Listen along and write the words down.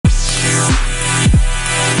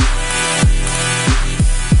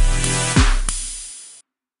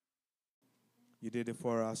did it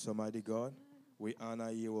for us, Almighty God. We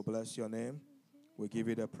honor you. We bless your name. We give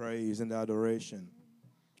you the praise and the adoration.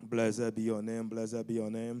 Blessed be your name. Blessed be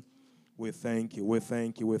your name. We thank you. We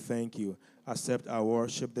thank you. We thank you. Accept our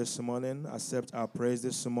worship this morning. Accept our praise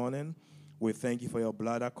this morning. We thank you for your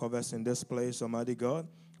blood that covers in this place, Almighty God.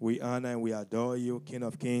 We honor and we adore you, King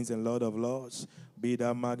of kings and Lord of lords. Be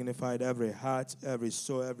thou magnified. Every heart, every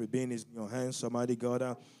soul, every being is in your hands, Almighty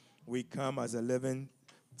God. We come as a living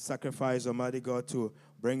sacrifice, Almighty God, to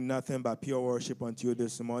bring nothing but pure worship unto you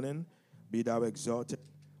this morning. Be thou exalted.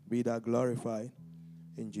 Be thou glorified.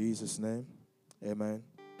 In Jesus' name, amen.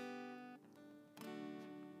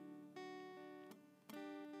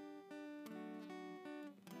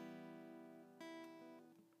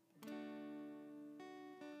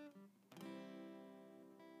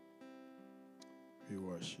 We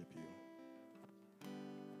worship you.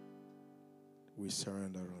 We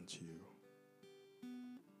surrender unto you.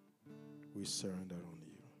 We surrender on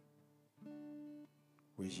you.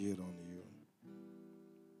 We yield on you.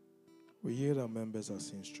 We yield our members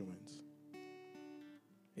as instruments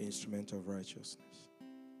of righteousness.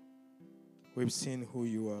 We've seen who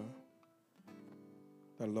you are.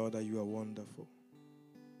 The Lord, that you are wonderful.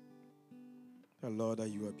 The Lord, that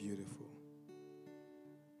you are beautiful.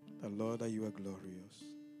 The Lord, that you are glorious.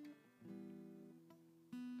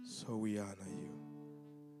 So we honor you.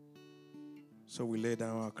 So we lay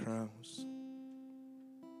down our crowns.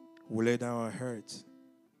 We lay down our hurts.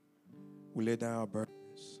 We lay down our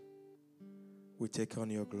burdens. We take on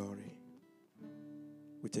your glory.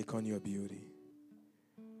 We take on your beauty.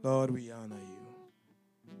 Lord, we honor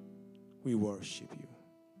you. We worship you.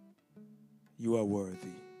 You are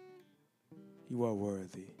worthy. You are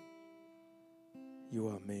worthy. You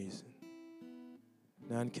are amazing.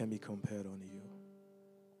 None can be compared on you.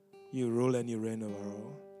 You rule and you reign over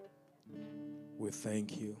all. We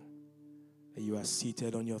thank you that you are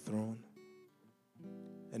seated on your throne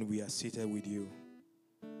and we are seated with you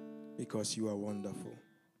because you are wonderful,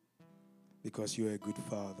 because you are a good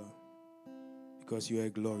Father, because you are a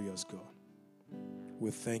glorious God. We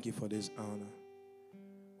thank you for this honor.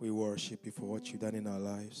 We worship you for what you've done in our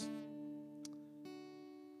lives.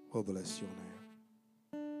 We'll bless your name.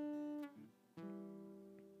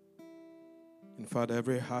 And Father,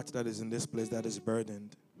 every heart that is in this place that is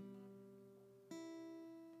burdened,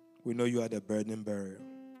 we know you are the burden bearer.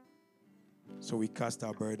 So we cast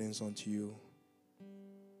our burdens onto you.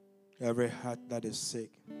 Every heart that is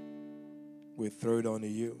sick, we throw it onto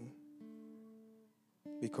you.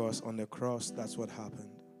 Because on the cross, that's what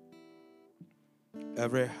happened.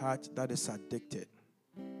 Every heart that is addicted,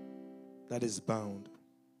 that is bound,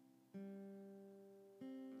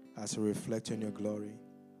 as we reflect on your glory,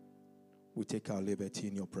 we take our liberty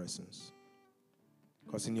in your presence.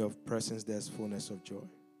 Because in your presence there's fullness of joy.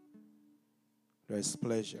 There is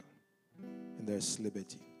pleasure and there is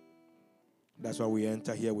liberty. That's why we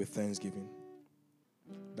enter here with thanksgiving.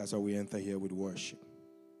 That's why we enter here with worship.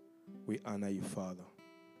 We honor you, Father.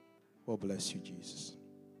 Oh, bless you, Jesus.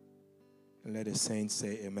 And let the saints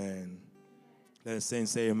say amen. Let the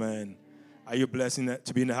saints say amen. Are you blessed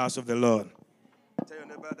to be in the house of the Lord? Tell your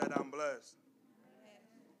neighbor that I'm blessed.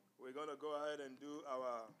 We're going to go ahead and do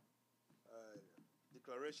our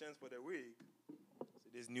declarations for the week. So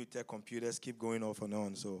these new tech computers keep going off and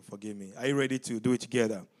on, so forgive me. Are you ready to do it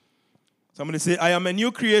together? Somebody say, I am a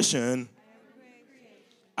new creation.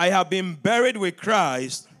 I have been buried with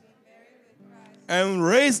Christ and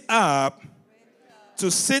raised up to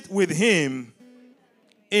sit with him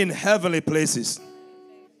in heavenly places.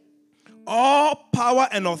 All power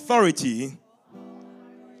and authority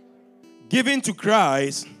given to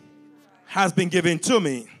Christ has been given to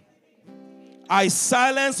me. I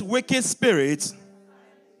silence wicked spirits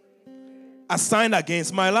assigned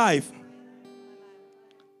against my life.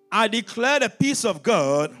 I declare the peace of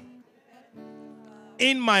God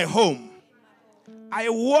in my home. I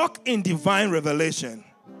walk in divine revelation,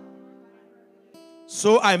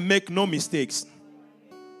 so I make no mistakes.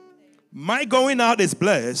 My going out is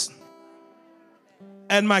blessed,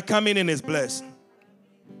 and my coming in is blessed.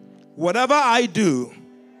 Whatever I do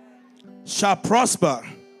shall prosper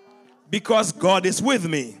because God is with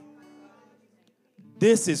me.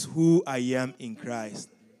 This is who I am in Christ.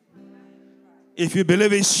 If you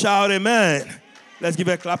believe it, shout amen. Let's give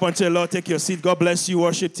a clap unto the Lord. Take your seat. God bless you,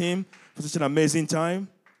 worship team, for such an amazing time.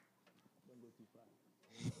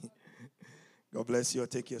 God bless you.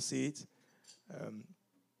 Take your seat.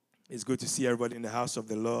 It's good to see everybody in the house of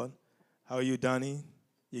the Lord. How are you, Danny?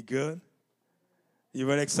 You good? You're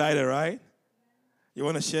very excited, right? You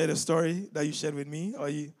want to share the story that you shared with me, or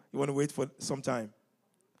you want to wait for some time?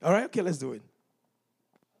 All right, okay, let's do it.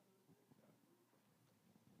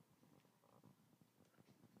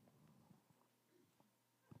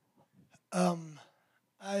 Um,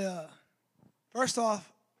 First off,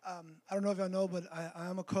 I don't know if y'all know, but I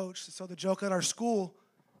am a coach. So the joke at our school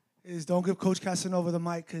is don't give Coach Casanova the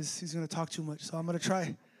mic because he's gonna talk too much. So I'm gonna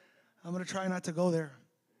try. I'm gonna try not to go there.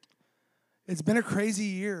 It's been a crazy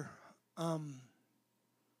year.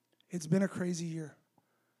 It's been a crazy year.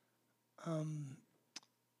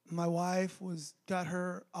 My wife got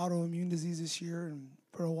her autoimmune disease this year, and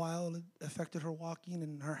for a while it affected her walking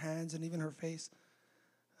and her hands and even her face.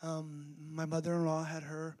 My mother-in-law had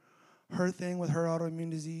her thing with her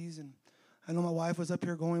autoimmune disease, and I know my wife was up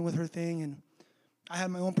here going with her thing, and I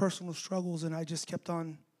had my own personal struggles, and I just kept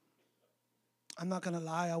on. I'm not gonna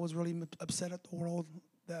lie, I was really upset at the world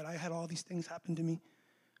that I had all these things happen to me.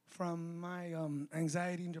 From my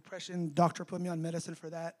anxiety and depression, doctor put me on medicine for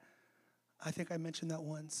that. I think I mentioned that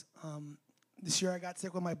once. This year I got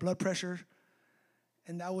sick with my blood pressure,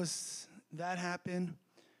 and that happened.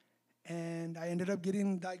 And I ended up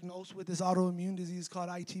getting diagnosed with this autoimmune disease called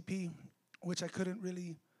ITP, which I couldn't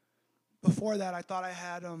really. Before that, I thought I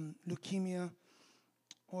had leukemia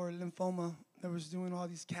or lymphoma. They was doing all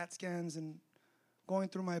these CAT scans and going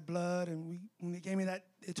through my blood, and when they gave me that,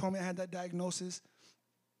 they told me I had that diagnosis,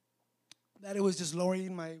 that it was just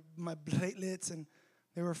lowering my platelets, and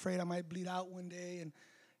they were afraid I might bleed out one day, and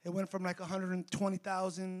it went from like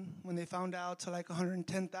 120,000 when they found out to like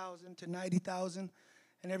 110,000 to 90,000.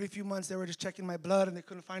 And every few months, they were just checking my blood, and they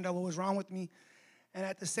couldn't find out what was wrong with me. And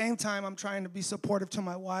at the same time, I'm trying to be supportive to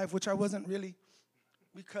my wife, which I wasn't really,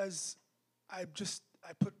 because I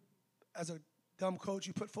put, as a dumb coach,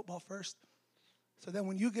 you put football first. So then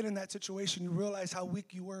when you get in that situation, you realize how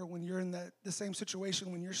weak you were when you're in the same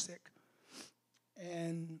situation when you're sick.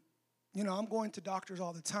 And, I'm going to doctors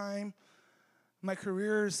all the time. My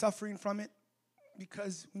career is suffering from it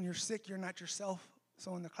because when you're sick, you're not yourself.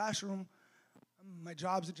 So in the classroom, my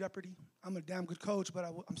job's in jeopardy. I'm a damn good coach, but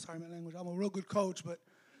I'm sorry my language. I'm a real good coach, but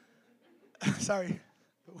sorry.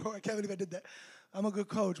 I can't believe I did that. I'm a good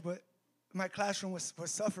coach, but my classroom was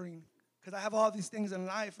suffering because I have all these things in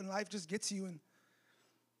life, and life just gets you.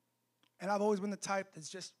 And I've always been the type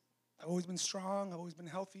I've always been strong. I've always been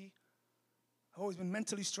healthy. I've always been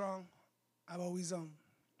mentally strong. I've always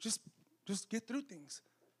just get through things,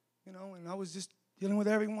 and I was just dealing with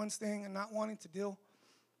everyone's thing and not wanting to deal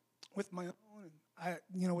with my own.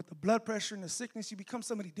 And with the blood pressure and the sickness, you become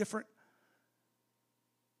somebody different.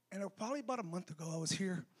 And probably about a month ago, I was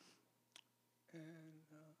here, and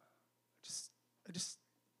I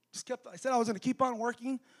just kept. I said I was going to keep on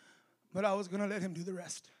working, but I was going to let him do the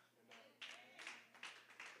rest.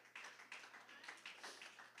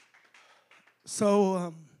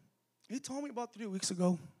 So he told me about 3 weeks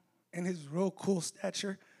ago, in his real cool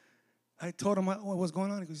stature. I told him what was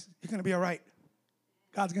going on. He goes, "You're going to be all right.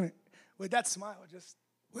 God's going to," with that smile, just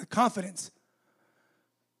with confidence.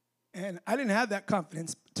 And I didn't have that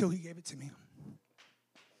confidence until he gave it to me.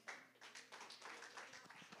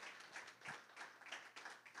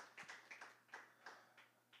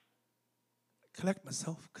 I collect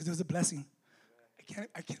myself because it was a blessing.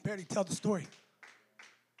 I can barely tell the story.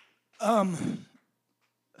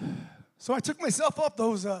 So I took myself off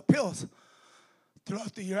those pills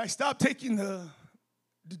throughout the year. I stopped taking the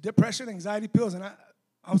depression, anxiety pills, and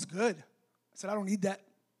I was good. I said, I don't need that.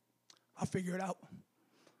 I'll figure it out.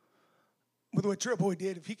 With what your boy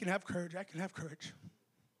did, if he can have courage, I can have courage.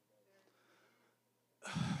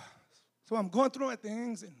 So I'm going through my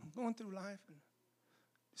things and going through life and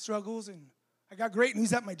struggles, and I got great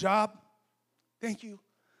news at my job. Thank you.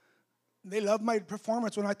 They loved my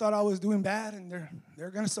performance when I thought I was doing bad, and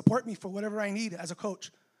they're going to support me for whatever I need as a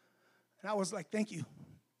coach. And I was like, thank you.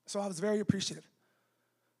 So I was very appreciative.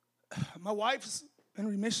 My wife's in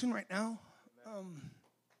remission right now.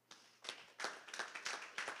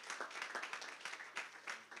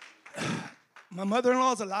 My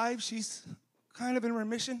mother-in-law is alive. She's kind of in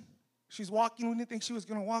remission. She's walking. We didn't think she was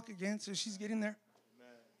going to walk again, so she's getting there.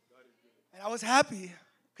 And I was happy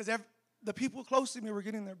because the people close to me were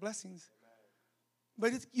getting their blessings.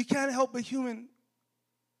 But you can't help but human.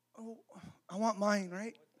 Oh, I want mine,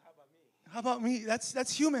 right? How about me?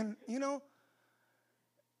 That's human,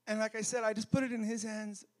 And like I said, I just put it in his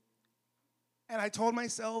hands. And I told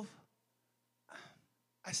myself,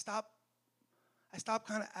 I stopped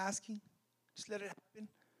kind of asking. Just let it happen.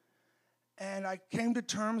 And I came to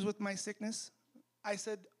terms with my sickness. I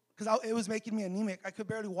said, because it was making me anemic. I could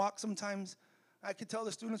barely walk sometimes. I could tell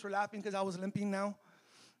the students were laughing because I was limping now.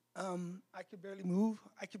 I could barely move.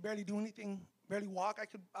 I could barely do anything, barely walk.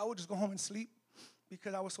 I would just go home and sleep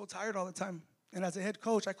because I was so tired all the time. And as a head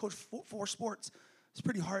coach, I coached 4 sports. It's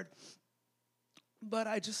pretty hard. But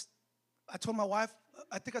I told my wife,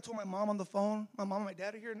 I think I told my mom on the phone, my mom and my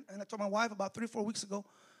dad are here, and I told my wife about 3 or 4 weeks ago.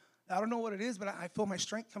 I don't know what it is, but I feel my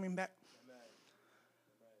strength coming back.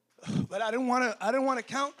 But I didn't want to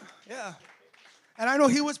count. Yeah. And I know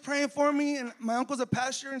he was praying for me, and my uncle's a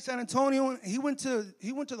pastor in San Antonio, and he went to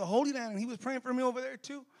the Holy Land, and he was praying for me over there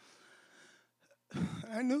too.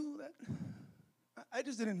 I knew that. I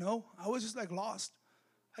just didn't know. I was just like lost.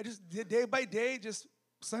 I just did day by day, just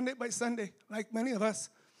Sunday by Sunday, like many of us.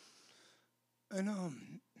 And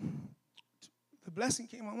the blessing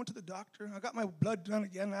came. I went to the doctor. I got my blood done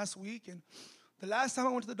again last week, and the last time I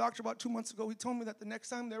went to the doctor about 2 months ago, he told me that the next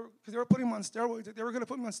time because they were putting me on steroids, that they were going to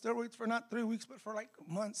put me on steroids for not 3 weeks, but for like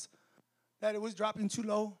months, that it was dropping too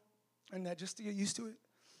low, and that just to get used to it.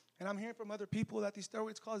 And I'm hearing from other people that these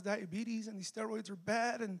steroids cause diabetes, and these steroids are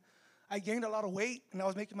bad, and I gained a lot of weight, and I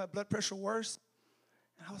was making my blood pressure worse.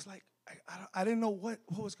 And I was like, I didn't know what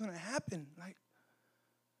was going to happen. Like,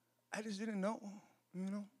 I just didn't know,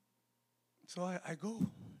 So I go.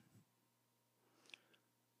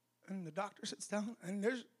 And the doctor sits down, and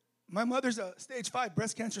my mother's a stage 5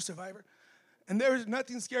 breast cancer survivor, and there's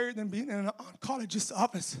nothing scarier than being in an oncologist's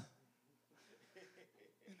office.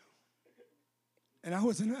 And I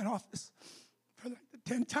was in that office for like the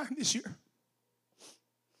 10th time this year.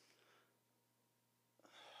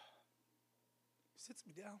 He sits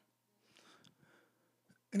me down,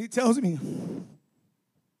 and he tells me,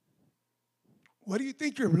 "What do you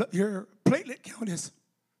think your platelet count is?"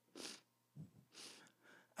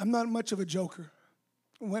 I'm not much of a joker.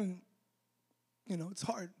 When, it's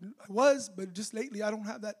hard. I was, but just lately I don't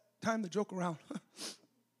have that time to joke around.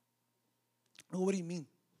 Well, what do you mean?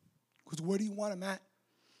 Because where do you want them at?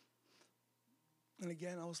 And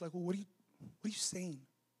again, I was like, well, what are you saying?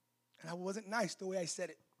 And I wasn't nice the way I said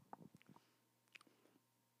it.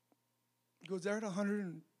 He goes, they're at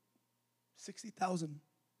 160,000.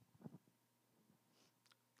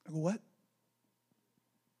 I go, what?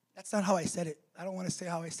 That's not how I said it. I don't want to say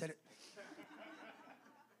how I said it.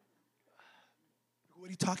 What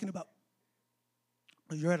are you talking about?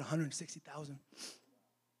 Well, you're at 160,000.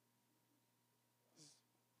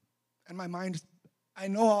 And my mind, I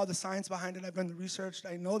know all the science behind it. I've done the research.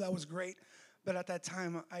 I know that was great. But at that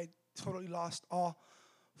time, I totally lost all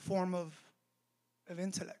form of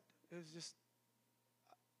intellect. It was just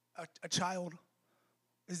a child.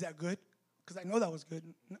 Is that good? Because I know that was good.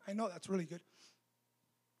 I know that's really good.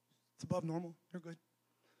 It's above normal. You're good.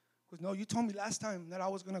 He goes, no, you told me last time that I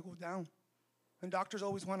was going to go down. And doctors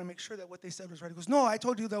always want to make sure that what they said was right. He goes, no, I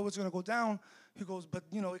told you that I was going to go down. He goes, but,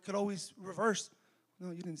 it could always reverse. No,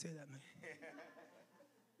 you didn't say that, man.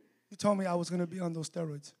 You told me I was going to be on those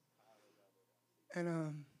steroids.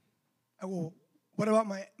 And I go, what about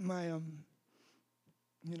my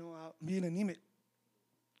being anemic?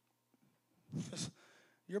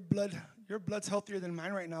 Your blood's healthier than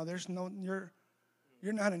mine right now.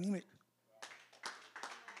 You're not anemic.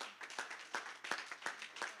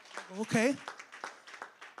 I go, okay.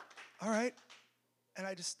 All right. And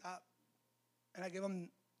I just stopped. And I gave him,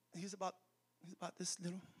 he's about this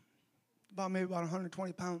little, maybe about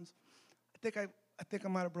 120 pounds. I think I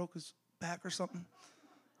might have broke his back or something.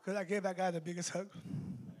 Because I gave that guy the biggest hug.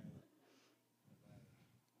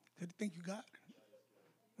 What do you think you got?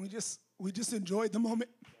 We just enjoyed the moment.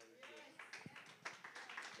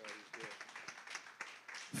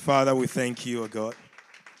 Father, we thank you, O God.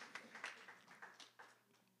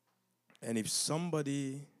 And if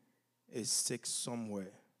somebody is sick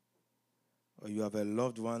somewhere, or you have a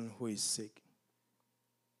loved one who is sick,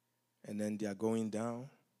 and then they are going down,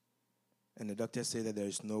 and the doctor says that there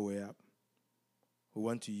is no way up, we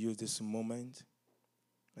want to use this moment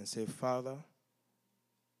and say, Father,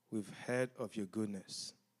 we've heard of your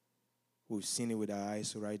goodness. We've seen it with our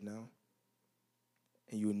eyes right now.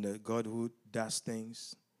 And you know God who does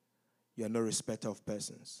things. You are no respecter of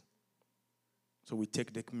persons. So we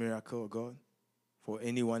take the miracle, God, for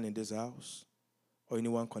anyone in this house or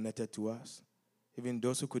anyone connected to us. Even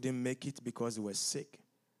those who couldn't make it because they were sick.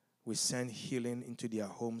 We send healing into their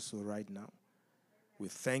homes right now. We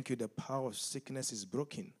thank you the power of sickness is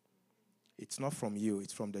broken. It's not from you,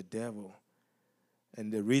 it's from the devil.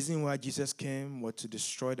 And the reason why Jesus came was to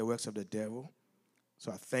destroy the works of the devil.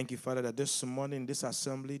 So I thank you, Father, that this morning, this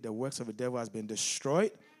assembly, the works of the devil has been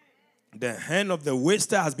destroyed. The hand of the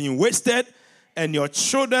waster has been wasted, and your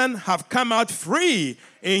children have come out free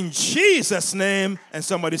in Jesus' name. And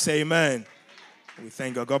somebody say amen. We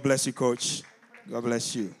thank God. God bless you, Coach. God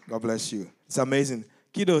bless you. God bless you. It's amazing.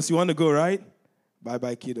 Kiddos, you want to go, right?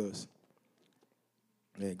 Bye-bye, kiddos.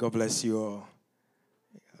 Yeah, God bless you all.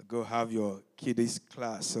 Go have your kiddies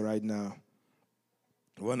class right now.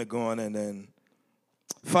 We want to go on and then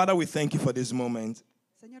Father, we thank you for this moment.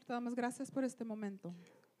 Señor, te damos gracias por este momento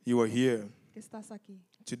You are here que estás aquí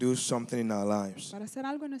to do something in our lives. para hacer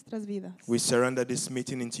algo en nuestras vidas. We surrender this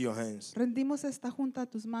meeting into your hands. Rendimos esta junta a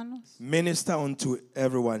tus manos. Minister unto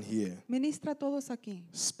everyone here. Ministra a todos aquí.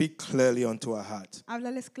 Speak clearly unto our heart.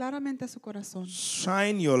 Háblales claramente a su corazón.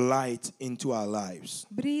 Shine your light into our lives.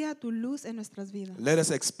 Brilla tu luz en nuestras vidas. Let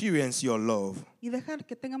us experience your love. Y dejar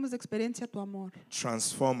que tengamos de experiencia tu amor.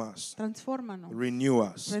 Transform us. Transfórmanos. Renew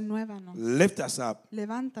us. Renuévanos. Lift us up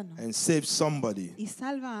Levántanos. and save somebody. Y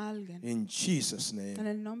salva a alguien. In Jesus' name. En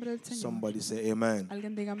el nombre del Señor. Somebody say amen.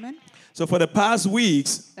 Alguien diga amén. So for the past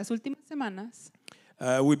weeks, Las últimas semanas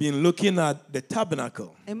we've been looking at the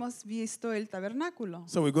tabernacle. hemos visto el tabernáculo.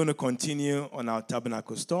 So we're going to continue on our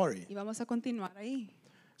tabernacle story. Y vamos a continuar ahí.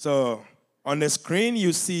 So on the screen,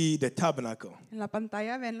 you see the tabernacle. En la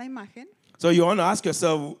pantalla ven la imagen. So you want to ask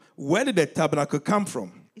yourself, where did the tabernacle come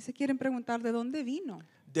from? Y se quieren preguntar de dónde vino.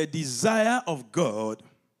 The desire of God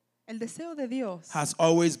El deseo de Dios has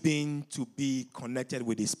always been to be connected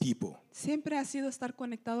with his people. siempre ha sido estar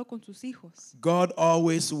conectado con sus hijos. God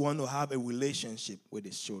always wants to have a relationship with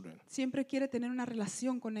his children. Siempre quiere tener una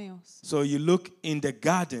relación con ellos. So you look in the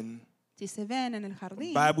garden, Si se ven en el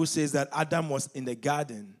jardín, Bible says that Adam was in the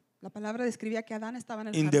garden la palabra describía que Adán estaba en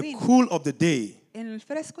el in the jardín, cool of the day, en el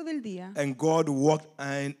fresco del día, and God walked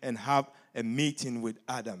in and have a meeting with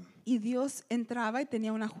Adam. y Dios entraba y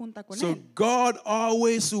tenía una junta con So él. God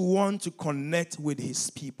always wants to connect with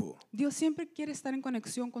his people. Dios siempre quiere estar en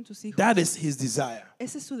conexión con sus hijos. That is his desire.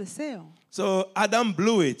 Ese es su deseo. So Adam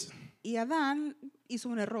blew it, Y Adán hizo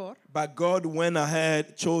un error, but God went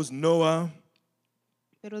ahead, chose Noah,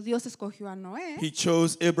 pero Dios escogió a Noé he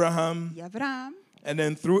chose Abraham, y a Abraham, and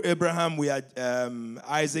then through Abraham we had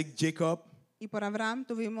Isaac, Jacob. y por Abraham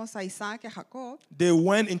tuvimos a Isaac y a Jacob, They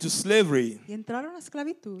went into slavery y entraron a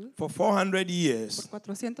esclavitud for 400 por years,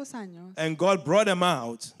 400 años, and God brought them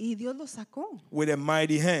out y Dios los sacó with a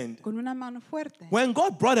mighty hand. con una mano fuerte. When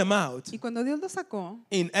God brought them out Y cuando Dios los sacó,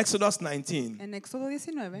 in Exodus 19, en Éxodo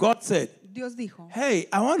 19, God said, Dios dijo, "Hey,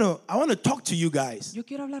 I want to talk to you guys." yo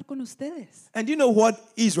quiero hablar con ustedes. And you know what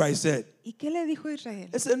Israel said? ¿Y qué le dijo Israel?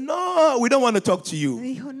 They said, "No, we don't want to talk to Le you.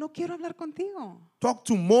 dijo, no quiero hablar contigo. Talk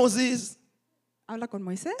to Moses, Habla con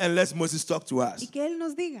Moisés and let Moses talk to y us." que él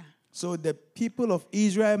nos diga. So the people of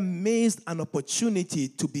Israel missed an opportunity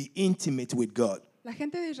to be intimate with God. La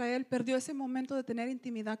gente de Israel perdió ese momento de tener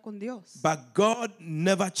intimidad con Dios. But God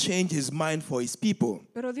never changed his mind for his people.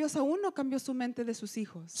 Pero Dios aún no cambió su mente de sus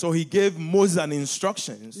hijos. So he gave Moses an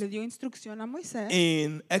instructions Le dio instrucción a Moisés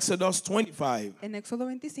in Exodus 25. en Éxodo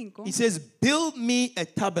 25 He says, "Build me a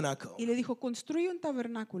tabernacle y le dijo, construye un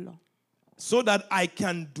tabernáculo so that I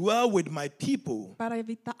can dwell with my people, para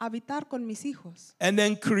habitar con mis hijos and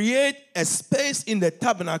then create a space in the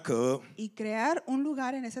tabernacle y crear un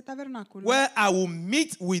lugar en ese tabernáculo where I will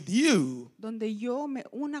meet with you donde yo me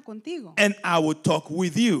una contigo and I will talk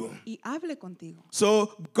with you." y hable contigo.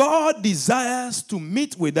 So God desires to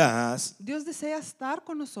meet with us, Dios desea estar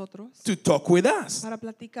con nosotros to talk with us. para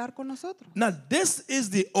platicar con nosotros. Now, this is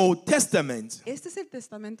the Old Testament. Este es el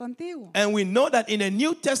Testamento Antiguo. And we know that in the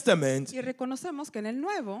New Testament, Y reconocemos que en el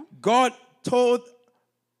Nuevo, God told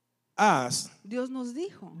us Dios nos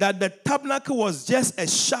dijo that the tabernacle was just a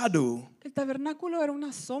shadow que el tabernáculo era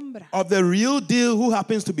una sombra of the real deal, who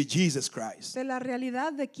happens to be Jesus Christ. de la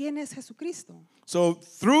realidad de quién es Jesucristo. So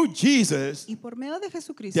through Jesus, Y por medio de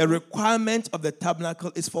Jesucristo, the requirement of the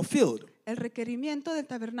tabernacle is fulfilled. el requerimiento del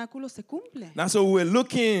tabernáculo se cumple. Now, so we're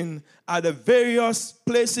looking at the various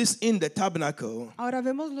places in the tabernacle Ahora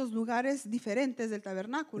vemos los lugares diferentes del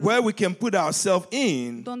tabernáculo where we can put ourselves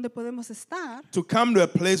in donde podemos estar to come to a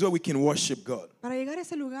place where we can worship God. para llegar a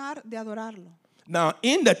ese lugar de adorarlo. Now,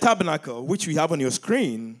 in the tabernacle, which we have on your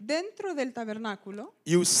screen, Dentro del tabernáculo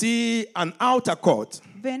you see an outer court.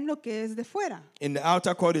 ven lo que es de fuera. In the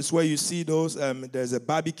outer court is where you see those, there's a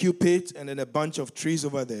barbecue pit and then a bunch of trees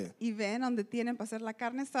over there. Y ven donde tienen para hacer la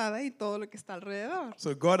carne asada y todo lo que está alrededor.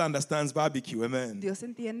 So God understands barbecue, amen. Dios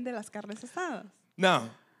entiende las carnes asadas. Now,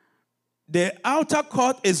 the outer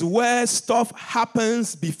court is where stuff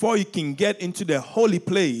happens before you can get into the holy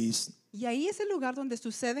place Y ahí es el lugar donde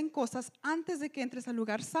suceden cosas antes de que entres al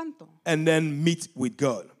lugar santo and then meet with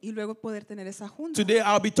God. y luego poder tener esa junta. Today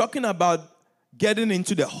I'll be talking about getting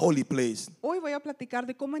into the holy place Hoy voy a platicar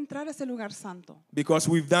de cómo entrar a ese lugar santo, because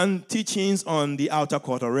we've done teachings on the outer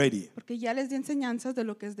court already. porque ya les di enseñanzas de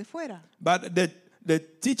lo que es de fuera. But the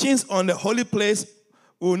teachings on the holy place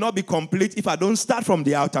will not be complete if I don't start from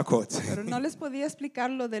the outer court. Pero no les podía explicar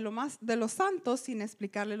lo de los santos sin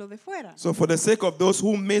explicarle lo de fuera. So for the sake of those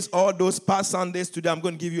who missed all those past Sundays, today I'm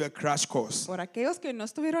going to give you a crash course. Por aquellos que no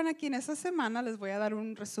estuvieron aquí en esa semana, les voy a dar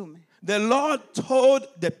un resumen. The Lord told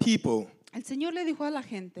the people El Señor le dijo a la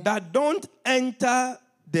gente, that don't enter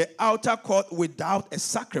the outer court without a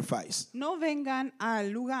sacrifice. no vengan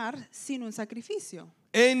al lugar sin un sacrificio.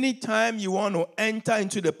 Anytime you want to enter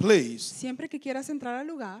into the place, Siempre que quieras entrar al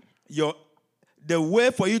lugar, the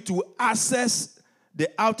way for you to access the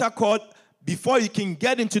outer court before you can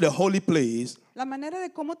get into the holy place, la manera de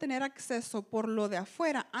cómo tener acceso por lo de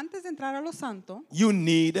afuera antes de entrar a lo santo, you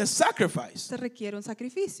need a sacrifice. se requiere un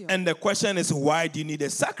sacrificio. And the question is, why do you need a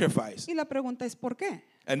sacrifice? Y la pregunta es ¿por qué?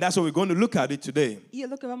 And that's what we're going to look at it today. Y es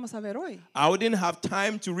lo que vamos a ver hoy. I didn't have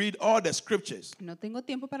time to read all the scriptures, No tengo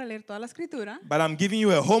tiempo para leer toda la escritura, but I'm giving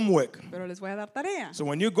you a homework. pero les voy a dar tarea. So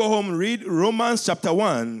when you go home, read Romans chapter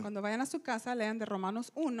 1 Cuando vayan a su casa, lean de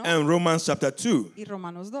Romanos 1 and Romans chapter 2. y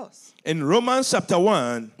Romanos 2. In Romans chapter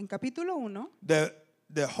 1, En capítulo 1,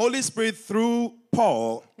 the Holy Spirit through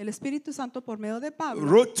Paul el Espíritu Santo por medio de Pablo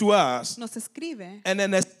wrote to us nos escribe and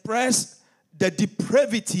then expressed the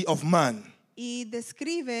depravity of man. y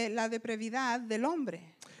describe la depravidad del hombre.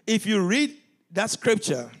 If you read that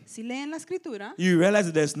scripture, Si leen la escritura, you realize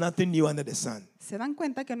that there's nothing new under the sun. se dan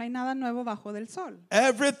cuenta que no hay nada nuevo bajo del sol.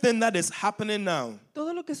 Everything that is happening now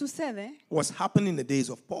Todo lo que sucede, was happening in the days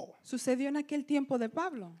of Paul. sucedió en aquel tiempo de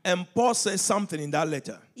Pablo. And Paul says something in that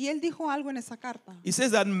letter. Y él dijo algo en esa carta. He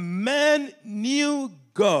says that men knew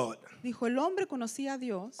God, Dijo, el hombre conocía a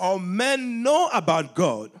Dios, or men know about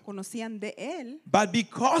God, conocían de él, but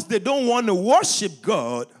because they don't want to worship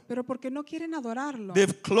God, pero porque no quieren adorarlo,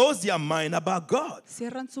 they've closed their mind about God.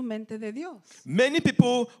 cierran su mente de Dios. Many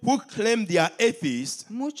people who claim they are atheists,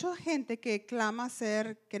 Mucha gente que clama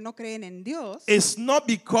ser que no creen en Dios, it's not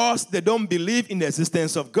because they don't believe in the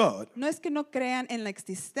existence of God. no es que no crean en la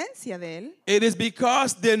existencia de él, It is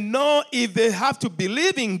because they know if they have to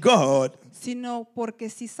believe in God, sino porque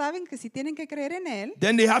si saben que si tienen que creer en él,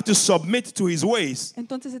 then they have to submit to his ways,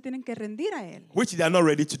 entonces se tienen que rendir a él. which they are not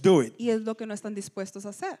ready to do it. Y es lo que no están dispuestos a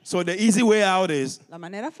hacer. So the easy way out is La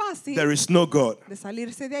manera fácil there is no God. de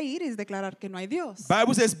salirse de ahí es declarar que no hay Dios.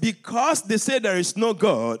 Bible says because they say there is no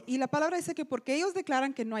God, Y la palabra dice que porque ellos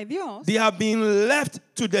declaran que no hay Dios, they have been left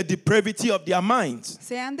to the depravity of their minds.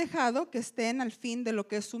 se han dejado que estén al fin de lo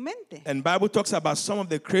que es su mente. And Bible talks about some of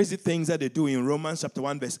the crazy things that they do in Romans chapter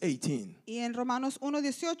 1 verse 18. Y en Romanos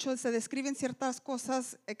 1:18 se describen ciertas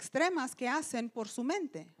cosas extremas que hacen por su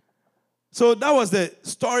mente. So that was the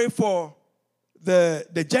story for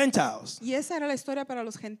the Gentiles. Y esa era la historia para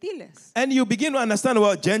los gentiles. And you begin to understand,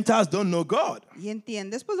 well, Gentiles don't know God. Y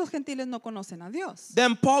entiendes, pues los gentiles no conocen a Dios.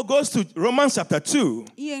 Then Paul goes to Romans chapter 2.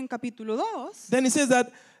 Y en capítulo 2 Then he says that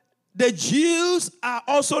the Jews are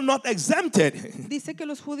also not exempted dice que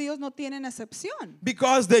los judíos no tienen excepción,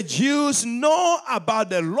 because the Jews know about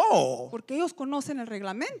the law. porque ellos conocen el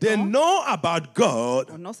reglamento, They know about God.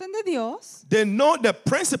 conocen de Dios They know the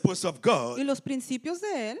principles of y God. los principios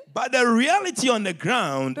de él, But the reality on the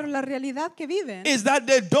ground pero la realidad que viven is that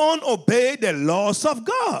they don't obey the laws of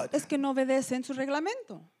God. es que no obedecen su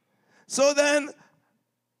reglamento. So then,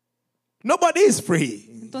 nobody is free.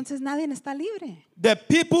 Entonces nadie está libre. The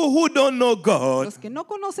people who don't know God, Los que no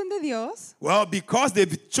conocen de Dios, well, because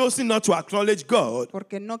they've chosen not to acknowledge God,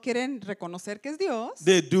 porque no quieren reconocer que es Dios,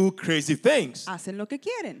 they do crazy things. hacen lo que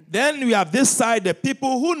quieren. Then we have this side, the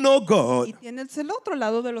people who know Y God, tienes el otro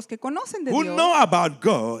lado de los que conocen de who Dios know about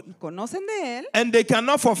God, y conocen de él, and they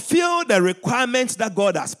cannot fulfill the requirements that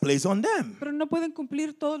God has placed on them. pero no pueden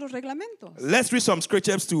cumplir todos los reglamentos. Let's read some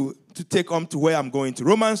scriptures to take on to where I'm going to.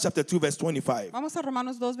 Romans chapter 2 verse 25. Vamos a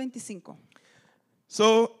Romanos 2:25.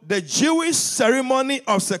 So the Jewish ceremony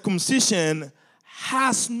of circumcision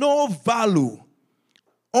has no value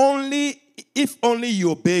if only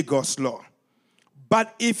you obey God's law.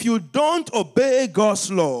 But if you don't obey God's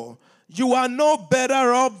law, you are no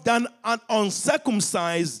better off than an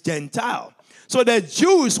uncircumcised Gentile. So the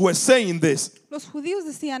Jews were saying this. Los judíos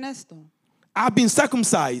decían esto: I've been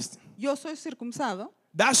circumcised. yo soy circuncidado,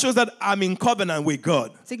 That shows that I'm in covenant with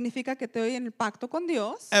God. significa que estoy en el pacto con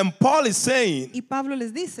Dios. And Paul is saying, Y Pablo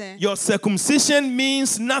les dice, your circumcision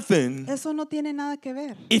means nothing eso no tiene nada que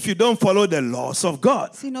ver if you don't follow the laws of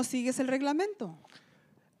God. si no sigues el reglamento.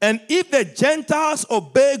 And if the Gentiles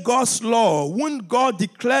obey God's law, wouldn't God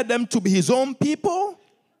declare them to be his own people?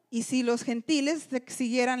 Y si los gentiles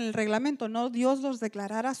siguieran el reglamento, ¿no Dios los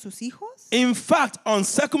declarara sus hijos? In fact,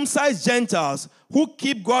 uncircumcised Gentiles who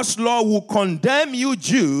keep God's law will condemn you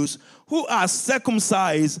Jews who are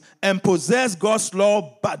circumcised and possess God's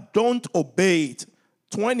law but don't obey it.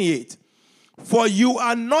 28. For you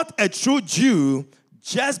are not a true Jew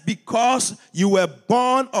just because you were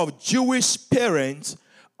born of Jewish parents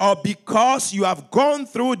or because you have gone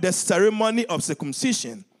through the ceremony of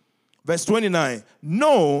circumcision. Verse 29.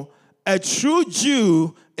 No, a true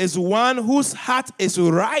Jew is one whose heart is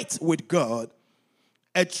right with God.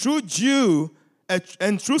 A true Jew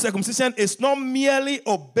and true circumcision is not merely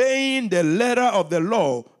obeying the letter of the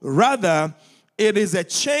law. Rather, it is a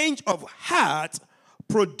change of heart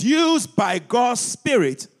produced by God's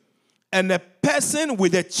Spirit. And a person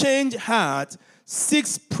with a changed heart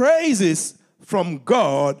seeks praises from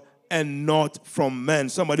God and not from men.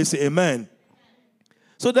 Somebody say amen.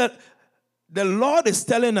 So that the Lord is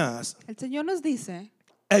telling us, El Señor nos dice,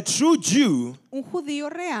 a true Jew, un judío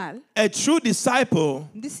real, a true disciple,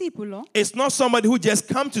 un discípulo, is not somebody who just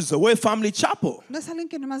comes to Zoe Family Chapel, no es alguien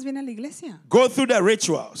que nomás viene a la iglesia, go through the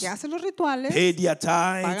rituals, que hace los rituales, pay their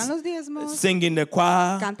pagan tithes, los diezmos, sing in the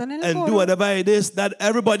choir, cantan en el and do coro, whatever it is that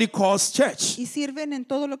everybody calls church. y sirven en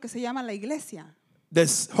todo lo que se llama la iglesia.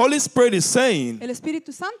 The Holy Spirit is saying El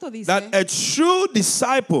Espíritu Santo dice that a true que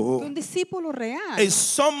disciple un discípulo real is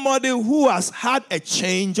somebody who has had a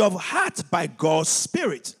change of heart by God's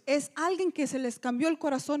Spirit. es alguien que se les cambió el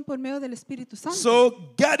corazón por medio del Espíritu Santo.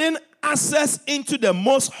 So getting access into the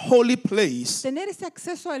most holy place Tener ese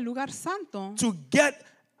acceso al lugar santo to get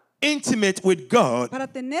intimate with God, para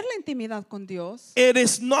tener la intimidad con Dios it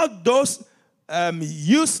is not those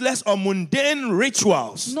useless or mundane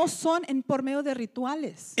rituals. no son por medio de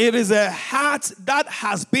rituales. It is a heart that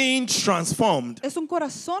has been transformed. Es un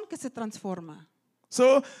corazón que se transforma.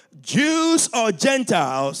 So Jews or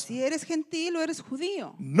Gentiles, Si eres gentil o eres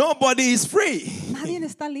judío, nobody is free. nadie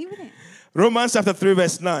está libre. Romans chapter 3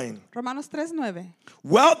 verse 9. Romanos 3:9.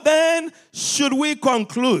 Well then, should we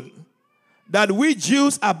conclude that we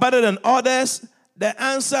Jews are better than others? The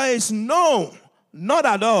answer is no, not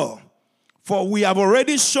at all. For we have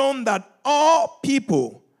already shown that all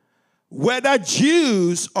people, whether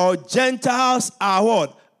Jews or Gentiles, are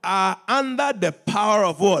what? Are under the power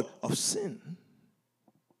of what? Of sin.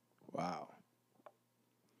 Wow.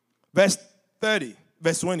 Verse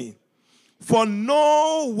 20. For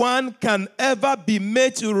no one can ever be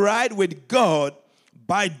made to right with God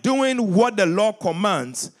by doing what the law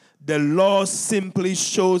commands. The law simply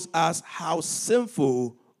shows us how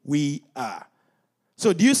sinful we are.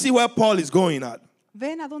 So do you see where Paul is going at?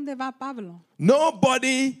 Ven a dónde va Pablo.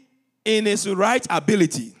 Nobody in his right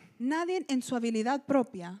ability Nadie en su habilidad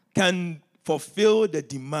propia can fulfill the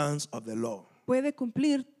demands of the law. puede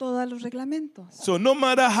cumplir todos los reglamentos. So no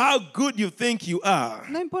matter how good you think you are,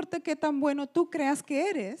 No importa qué tan bueno tú creas que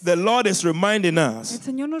eres, the Lord is reminding el us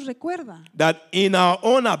Señor nos recuerda that in our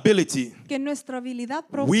own ability, que nuestra habilidad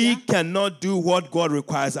we propia cannot do what God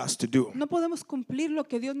requires us to do. no podemos cumplir lo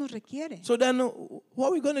que Dios nos requiere. So then what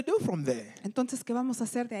are we going to do from there? Entonces, ¿qué vamos a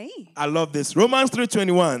hacer de ahí? I love this. Romans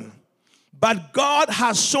 3:21. But God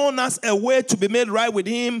has shown us a way to be made right with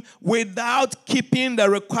him without keeping the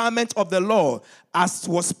requirements of the law, as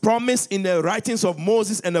was promised in the writings of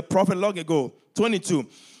Moses and the prophet long ago. 22.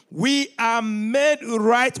 We are made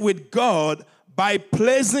right with God by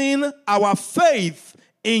placing our faith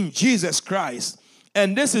in Jesus Christ.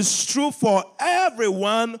 And this is true for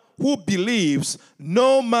everyone who believes,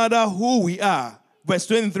 no matter who we are. Verse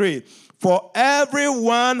 23. For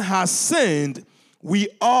everyone has sinned. We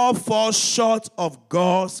all fall short of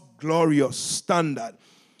God's glorious standard.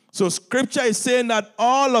 So scripture is saying that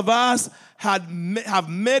all of us have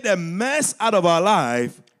made a mess out of our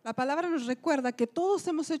life. La palabra nos recuerda que todos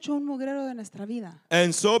hemos hecho un mugrero de nuestra vida.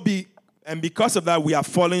 And because of that, we are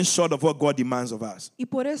falling short of what God demands of us. Y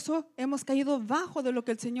por eso hemos caído bajo de lo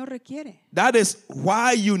que el Señor requiere. That is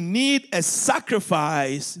why you need a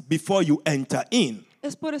sacrifice before you enter in.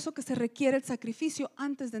 Es por eso que se requiere el sacrificio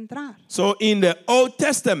antes de entrar. So in the Old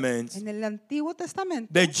Testament, En el Antiguo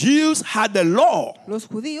Testamento, the Jews had the law. los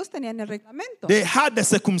judíos tenían el reglamento, They had the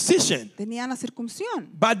circumcision. tenían la circuncisión,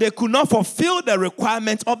 But they could not fulfill the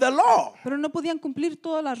requirements of the law. pero no podían cumplir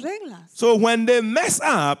todas las reglas. So when they mess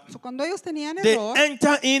up, So, cuando ellos tenían they error,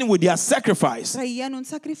 enter in with their sacrifice. traían un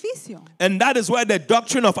sacrificio. And that is where the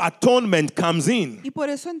doctrine of atonement comes in. Y por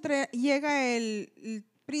eso llega el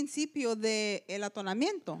principio del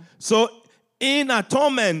atonamiento. So in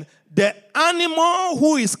atonement, the animal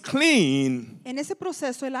who is clean En ese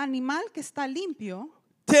proceso, el animal que está limpio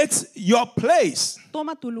takes your place.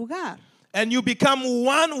 toma tu lugar And you become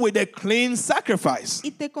one with a clean sacrifice.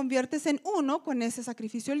 y te conviertes en uno con ese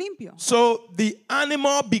sacrificio limpio. So the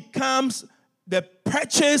animal becomes the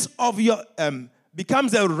purchase of your,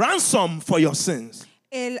 becomes a ransom for your sins.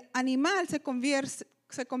 El animal se convierte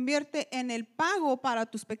se convierte en el pago para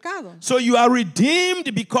tus pecados. So you are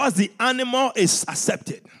redeemed because the animal is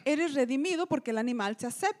accepted. Eres redimido porque el animal se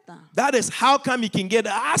acepta. That is how come you can get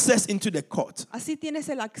access into the court. Así tienes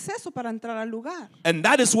el acceso para entrar al lugar. And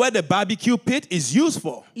that is where the barbecue pit is used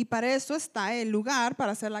for. Y para eso está el lugar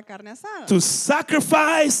para hacer la carne asada. To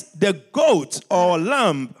sacrifice the goat or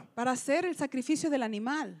lamb. Para hacer el sacrificio del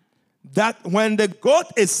animal. That when the goat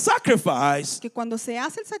is sacrificed, Que cuando se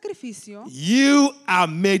hace el sacrificio, you are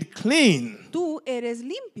made clean. tú eres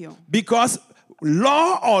limpio. Because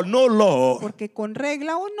law or no law, Porque con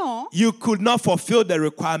regla o no, you could not fulfill the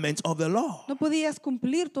requirements of the law. no podías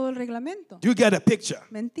cumplir todo el reglamento. Do you get a picture?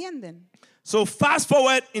 ¿Me entienden? So fast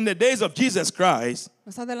forward in the days of Jesus Christ,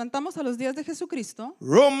 Nos adelantamos a los días de Jesucristo.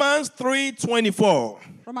 Romans 3:24.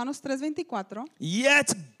 Romanos 3:24.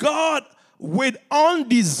 Yet God, with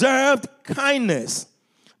undeserved kindness,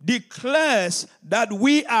 declares that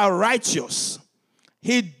we are righteous.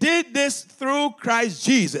 He did this through Christ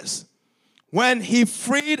Jesus, when he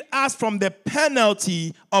freed us from the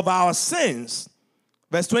penalty of our sins.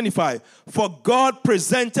 Verse 25, for God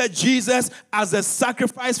presented Jesus as a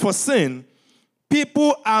sacrifice for sin.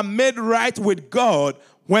 People are made right with God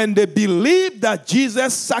when they believe that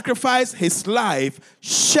Jesus sacrificed his life,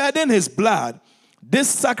 shedding his blood. This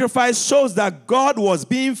sacrifice shows that God was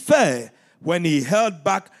being fair when he held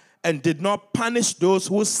back and did not punish those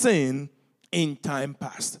who sinned in time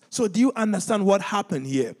past. So do you understand what happened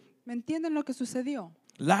here? ¿Me entienden lo que sucedió?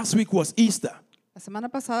 Last week was Easter. La semana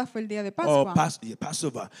pasada fue el día de Or Pascua.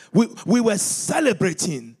 Passover. We were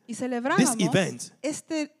celebrating Y this celebramos event.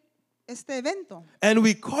 este evento. And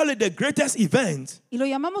we call it the greatest event Y lo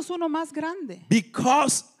llamamos uno más grande.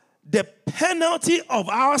 because the penalty of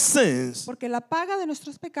our sins, Porque la paga de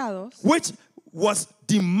nuestros pecados, which was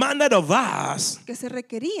demanded of us, que se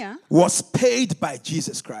requería, was paid by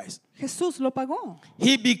Jesus Christ. Jesús lo pagó.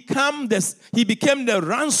 He became the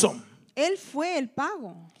ransom. Él fue el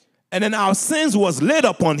pago. And then our sins was laid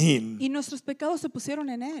upon him. Y nuestros pecados se pusieron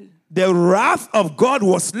en Él. The wrath of God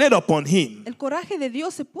was laid upon him. El coraje de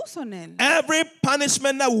Dios se puso en Él. Every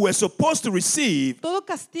punishment that we were supposed to receive Todo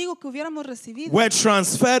castigo que hubiéramos recibido were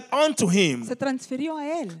transferred onto him se transfirió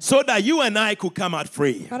a Él. so that you and I could come out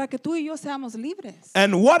free. Para que tú y yo seamos libres.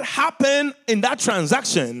 And what happened in that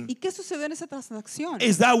transaction ¿Y qué sucedió en esa transacción?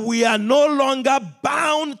 is that we are no longer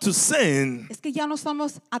bound to sin. Es que ya no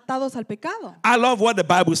estamos atados al pecado. I love what the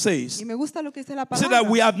Bible says. Y me gusta lo que dice la So that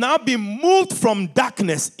we palabra. have now been moved from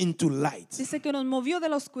darkness into light. Dice que nos movió de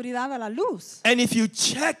la oscuridad a la luz. And if you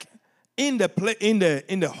check in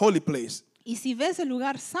the holy place, Y si ves el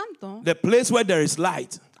lugar santo, the place where there is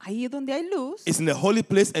light ahí donde hay luz, is in the holy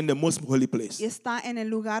place and the most holy place. y está en el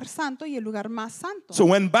lugar santo y el lugar más santo. So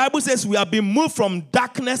when Bible says we have been moved from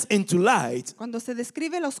darkness into light, Cuando se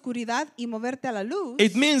describe la oscuridad y moverte a la luz,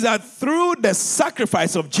 it means that through the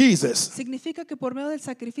sacrifice of Jesus, significa que por medio del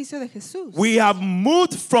sacrificio de Jesús, we have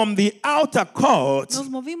moved from the outer court nos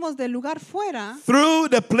movimos del lugar fuera, through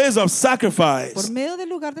the place of por sacrifice, medio del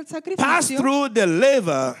lugar del passed sacrificio, through the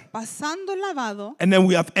laver, pasando el lavado, and then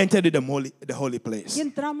we have entered the holy y place.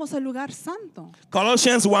 entramos al lugar santo.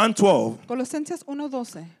 Colossians 1:12. Colosenses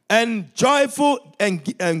 1:12. And joyful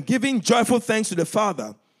and giving joyful thanks to the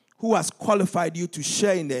Father, who has qualified you to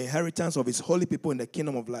share in the inheritance of his holy people in the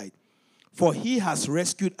kingdom of light. For he has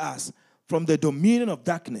rescued us from the dominion of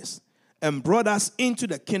darkness and brought us into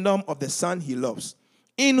the kingdom of the Son he loves,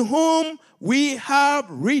 in whom we have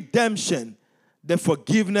redemption, the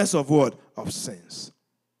forgiveness of what? Of sins.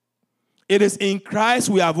 It is in Christ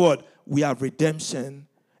we have what? We have redemption,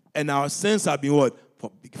 and our sins have been what?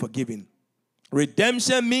 Forgiven.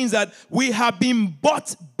 Redemption means that we have been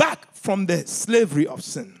bought back from the slavery of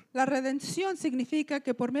sin. La redención significa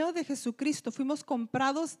que por medio de Jesucristo fuimos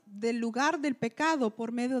comprados del lugar del pecado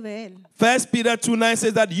por medio de Él. 1 Peter 2:9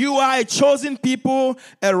 says that you are a chosen people,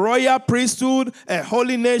 a royal priesthood, a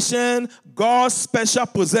holy nation, God's special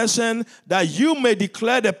possession, that you may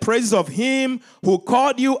declare the praises of him who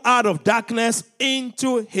called you out of darkness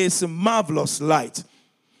into his marvelous light.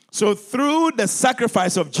 So through the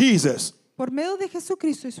sacrifice of Jesus, Por medio de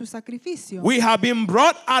Jesucristo y su sacrificio, we have been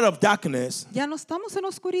brought out of darkness, ya no estamos en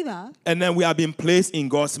oscuridad and then we have been placed in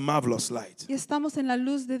God's marvelous light. y estamos en la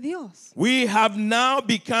luz de Dios. We have now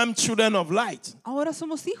become children of light. Ahora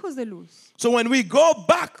somos hijos de luz. So when we go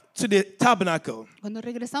back to the tabernacle, Cuando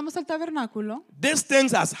regresamos al tabernáculo, these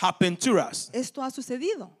things has happened to us. esto ha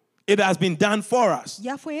sucedido. It has been done for us.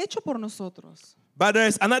 Ya fue hecho por nosotros. But there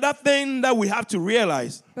is another thing that we have to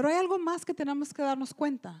realize, Pero hay algo más que tenemos que darnos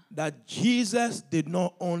cuenta. that Jesus did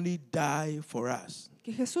not only die for us.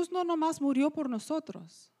 Que Jesús no nomás murió por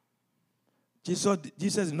nosotros. Jesus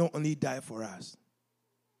did not only die for us.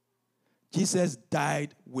 Jesus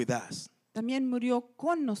died with us. también murió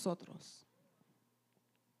con nosotros.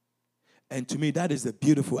 And to me, that is the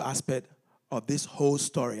beautiful aspect of this whole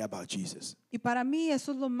story about Jesus. Y para mí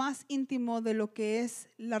eso es lo más íntimo de lo que es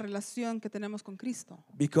la relación que tenemos con Cristo.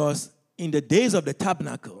 Because in the days of the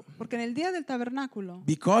tabernacle, Porque en el día del tabernáculo,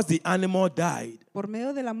 because the animal died por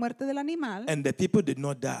medio de la muerte del animal, and the people did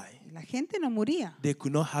not die, la gente no moría. they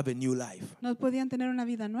could not have a new life. No podían tener una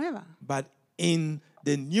vida nueva. But in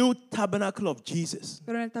the new tabernacle of Jesus,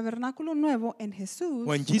 Pero en el tabernáculo nuevo, en Jesús,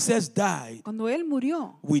 when Jesus died, cuando Él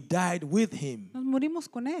murió, we died with him. nos morimos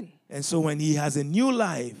con Él. And so when he has a new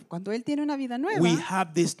life, Cuando Él tiene una vida we nueva,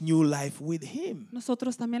 have this new life with him.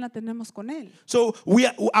 nosotros también la tenemos con Él. So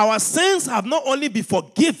our sins have not only been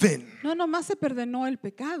forgiven. No nomás se perdonó el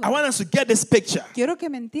pecado. I want us to get this picture. Quiero que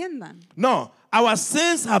me entiendan. No, our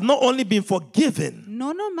sins have not only been forgiven.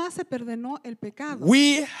 No nomás se perdonó el pecado.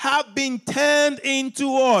 We have been turned into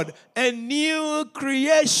what? A new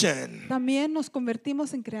creation. También nos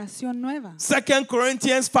convertimos en creación nueva. 2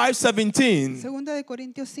 Corinthians 5:17. Segunda de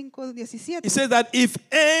Corintios 5:17. It says that if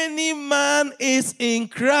any man is in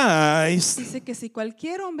Christ, Dice que si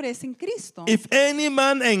cualquier hombre es en Cristo, if any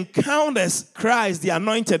man encounters Christ, the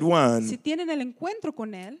anointed si one, tienen el encuentro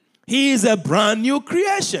con Él, he is a brand new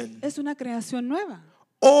creation. es una creación nueva.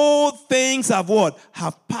 All things have what?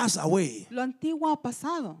 Have passed away. Lo antiguo ha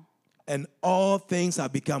pasado And all things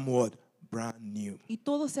have become what? Brand new. y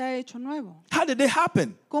todo se ha hecho nuevo. How did it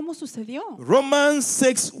happen? ¿Cómo sucedió? Romans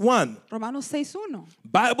 6:1. Romanos 6:1.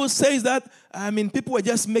 Bible says that, people were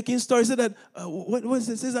just making stories. Say that, what is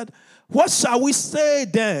it? It says that, what shall we say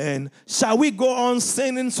then? Shall we go on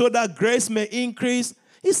sinning so that grace may increase?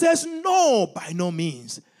 He says, no, by no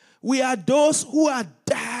means. We are those who have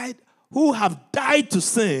died to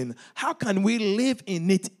sin. How can we live in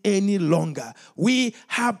it any longer? We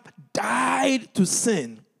have died to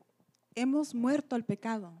sin. Hemos muerto al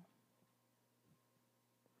pecado.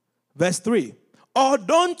 Verse 3. Or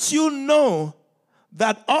don't you know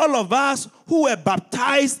that all of us who were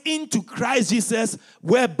baptized into Christ Jesus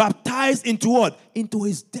were baptized into what? Into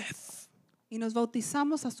his death. Y nos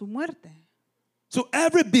bautizamos a su muerte. So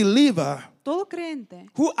every believer Todo creyente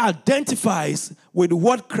who identifies with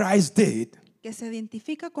what Christ did que se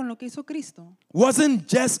identifica con lo que hizo Cristo, wasn't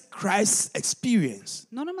just Christ's experience.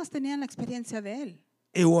 no nomás tenían la experiencia de Él,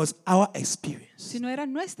 It was our experience. sino era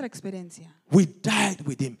nuestra experiencia. We died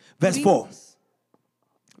with him. Verse 4. Morimos.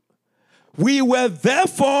 We were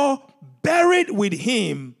therefore buried with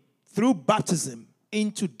him through baptism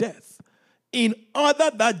into death, in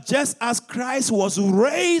order that just as Christ was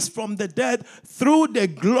raised from the dead through the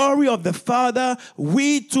glory of the Father,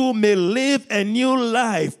 we too may live a new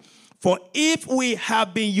life. For if we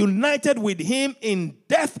have been united with him in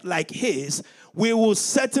death like his, we will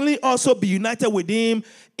certainly also be united with him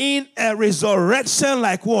in a resurrection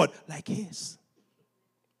like what? Like his.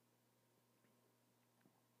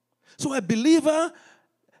 So a believer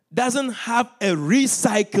doesn't have a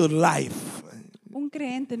recycled life. Un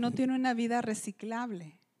creyente no tiene una vida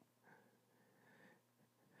reciclable.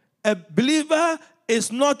 A believer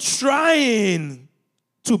is not trying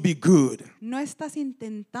to be good. No estás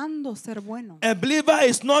intentando ser bueno. A believer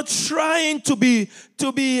is not trying to be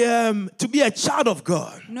a child of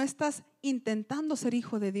God. No estás intentando ser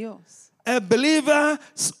hijo de Dios. A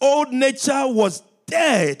believer's old nature was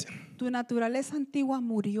dead, Tu naturaleza antigua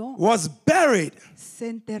murió, was buried. se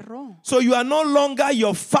enterró. So you are no longer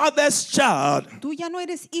your father's child. Tú ya no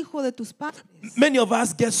eres hijo de tus padres. Many of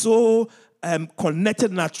us get so connected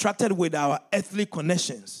and attracted with our earthly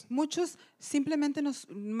connections Muchos simplemente nos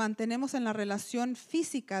mantenemos en la relación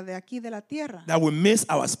física de aquí de la tierra that we miss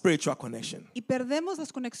our spiritual connection. y perdemos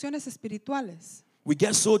las conexiones espirituales. We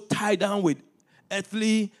get so tied down with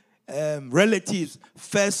earthly relatives,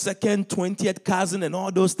 first, second, 20th cousin, and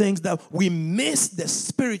all those things that we miss the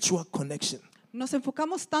spiritual connection. Nos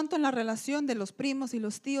enfocamos tanto en la relación de los primos y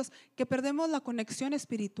los tíos que perdemos la conexión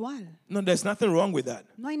espiritual. No, there's nothing wrong with that.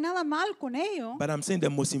 No hay nada mal con ello, But I'm saying the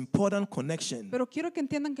most important connection pero quiero que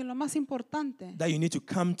entiendan que lo más importante that you need to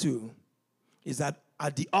come to is that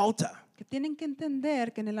at the altar, que tienen que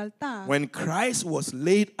entender que en el altar, when Christ was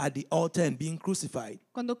laid at the altar and being crucified,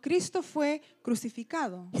 cuando Cristo fue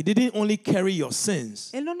crucificado, he didn't only carry your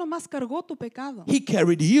sins, Él no nomás cargó tu pecado, he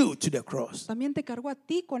carried you to the cross. también te cargó a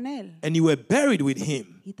ti con Él And you were buried with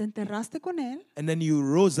him. y te enterraste con Él And then you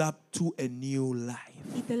rose up to a new life.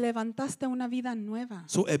 y te levantaste a una vida nueva.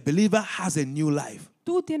 So a believer has a new life. Tu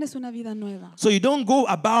Tú tienes una vida nueva. So you don't go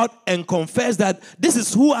about and confess that this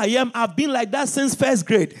is who I am. I've been like that since first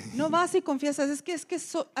grade. No vas y confiesas,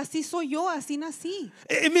 así soy yo, así nací.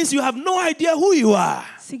 It means you have no idea who you are.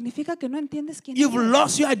 Significa que no entiendes quién You've eres.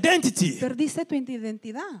 lost your identity. Perdiste tu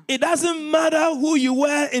identidad. It doesn't matter who you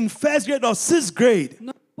were in first grade or sixth grade.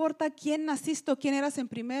 No importa quién naciste o quién eras en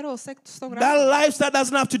primero o sexto That grado. lifestyle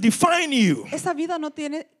doesn't have to define you. Esa vida no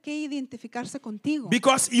tiene que identificarse contigo.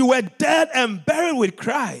 Because you were dead and buried with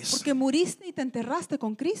Christ. Porque muriste y te enterraste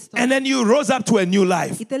con Cristo. And then you rose up to a new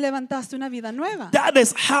life. Y te levantaste una vida nueva. That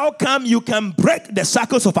is how come you can break the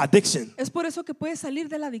shackles of addiction. Es por eso que puedes salir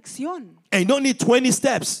de la adicción. And you don't need 20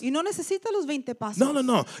 steps. Y no necesitas los 20 pasos.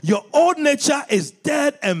 No. Your old nature is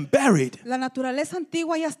dead and buried. La naturaleza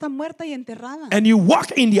antigua ya está muerta y enterrada. And you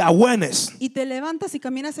walk in the awareness Y te levantas y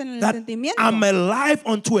caminas en el that sentimiento I'm alive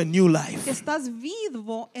unto a new que life. estás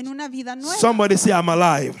vivo en una vida nueva. Somebody say I'm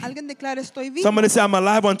alive. Alguien declara estoy vivo Somebody say I'm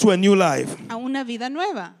alive unto a new life. a una vida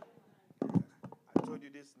nueva. I told you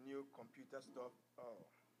this new computer stuff. Oh,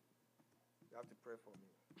 you have to pray for me.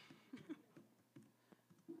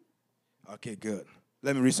 Okay, good.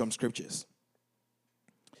 Let me read some scriptures.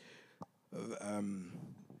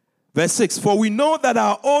 Verse 6, for we know that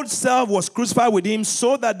our old self was crucified with him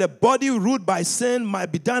so that the body ruled by sin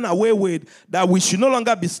might be done away with, that we should no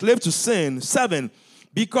longer be slaves to sin. 7,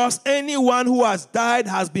 because anyone who has died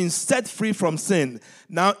has been set free from sin.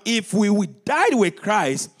 Now, if we died with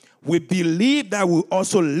Christ, we believe that we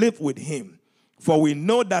also live with him. For we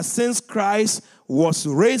know that since Christ was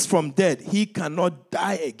raised from dead, he cannot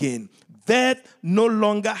die again. Death no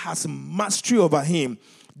longer has mastery over him.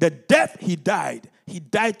 The death he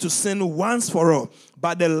died to sin once for all.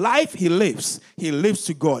 But the life he lives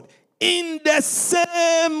to God. In the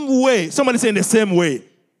same way. Somebody say in the same way.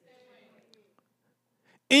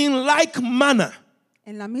 In like manner.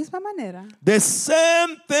 En la misma manera, The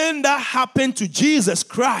same thing that happened to Jesus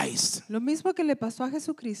Christ lo mismo que le pasó a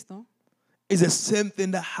Jesucristo is the same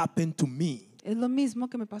thing that happened to me. es lo mismo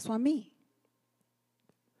que me pasó a mí.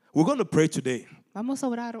 We're going to pray today. Vamos a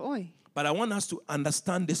orar hoy, But I want us to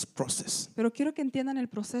understand this process. pero quiero que entiendan el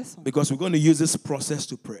proceso, Because we're going to use this process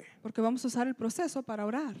to pray. porque vamos a usar el proceso para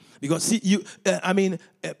orar. Because see,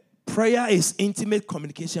 prayer is intimate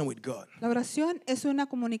communication with God. La oración es una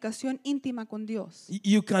comunicación íntima con Dios.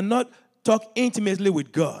 You cannot talk intimately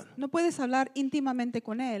with God No puedes hablar íntimamente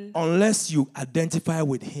con Él unless you identify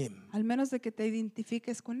with him al menos de que te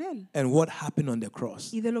identifiques con Él and what happened on the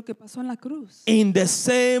cross. y de lo que pasó en la cruz. In the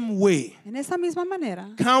same way, En esa misma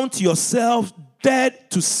manera, count yourself dead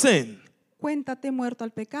to sin cuéntate muerto al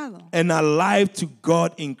pecado and alive to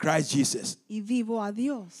God in Christ Jesus. y vivo a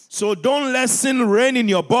Dios. So don't let sin reign in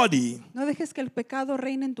your body. No dejes que el pecado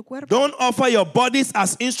reine en tu cuerpo. Don't offer your bodies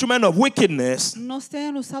as instrument of wickedness, No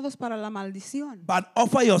sean usados para la maldición, but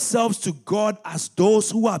offer yourselves to God as those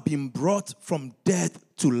who have been brought from death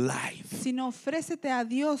to life. sino ofrécete a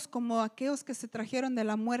Dios como aquellos que se trajeron de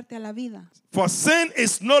la muerte a la vida. For sin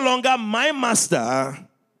is no longer my master,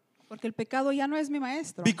 Porque el pecado ya no es mi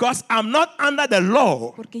maestro. because I'm not under the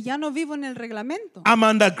law, Porque ya no vivo en el reglamento. I'm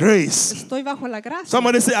under grace. Estoy bajo la gracia.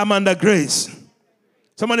 Somebody say I'm under grace.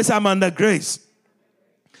 Somebody say I'm under grace.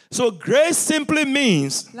 So grace simply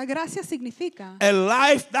means La gracia significa a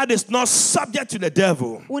life that is not subject to the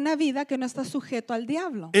devil. una vida que no está sujeto al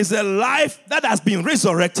diablo. It's a life that has been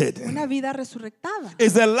resurrected. Una vida resurrectada.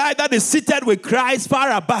 It's a life that is seated with Christ far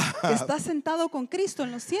Que above. está sentado con Cristo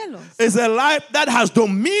en los cielos. It's a life that has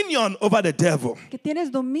dominion over the devil. Que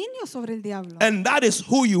tienes dominio sobre el diablo. And that is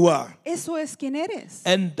who you are. Eso es quien eres.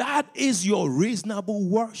 And that is your reasonable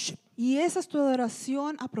worship. Y esa es tu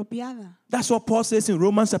adoración apropiada. That's what Paul says in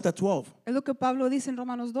Romans chapter 12. Es lo que Pablo dice en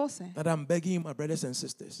Romanos 12. That I'm begging you, my brothers and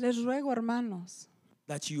sisters, Les ruego, hermanos,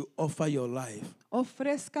 that you offer your life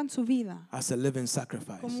ofrezcan su vida as a living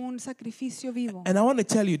sacrifice. como un sacrificio vivo. And I want to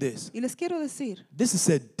tell you this. Y les quiero decir, This is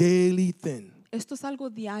a daily thing. esto es algo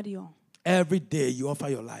diario. Every day you offer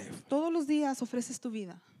your life. Todos los días ofreces tu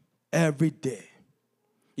vida. Every day.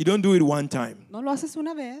 You don't do it one time. No lo haces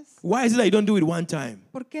una vez. Why is it that you don't do it one time?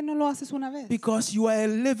 ¿Por qué no lo haces una vez? Because you are a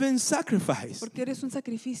living sacrifice. Porque eres un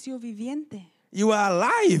sacrificio viviente. You are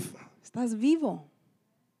alive. Estás vivo.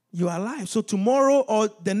 You are alive. So tomorrow or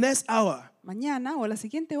the next hour, Mañana o la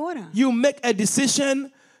siguiente hora, you make a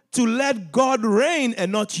decision to let God reign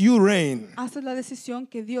and not you reign. haces la decisión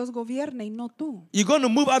que Dios gobierne y no tú. You're going to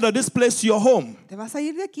move out of this place to your home. Te vas a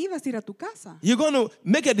ir de aquí, vas a ir a tu casa. You're going to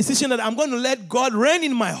make a decision that I'm going to let God reign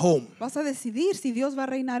in my home. Vas a decidir si Dios va a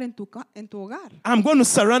reinar en tu hogar. I'm going to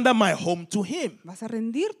surrender my home to Him. Vas a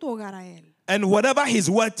rendir tu hogar a Él. And whatever his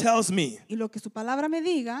word tells me, Y lo que su palabra me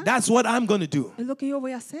diga that's what I'm going to do. es lo que yo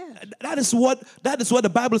voy a hacer. That is what the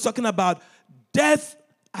Bible is talking about. Death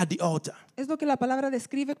at the altar. Es lo que la palabra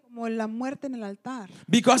describe como la muerte en el altar.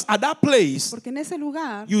 Because at that place, Porque en ese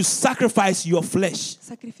lugar you sacrifice your flesh.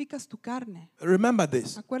 sacrificas tu carne. Remember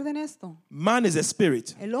this. Acuerden esto. Man is a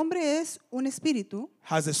spirit, El hombre es un espíritu,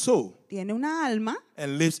 has a soul, tiene una alma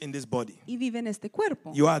and lives in this body. y vive en este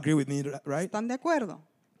cuerpo. You all agree with me, right? ¿Están de acuerdo?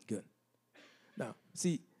 Good. Now,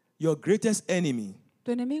 see, your greatest enemy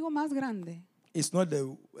Tu enemigo más grande is not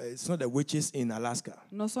the witches in Alaska.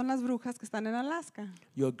 no son las brujas que están en Alaska.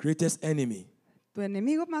 Your greatest enemy Tu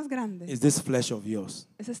enemigo más grande is this flesh of yours.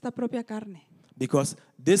 es esta propia carne. Because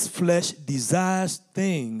this flesh desires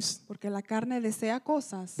things Porque la carne desea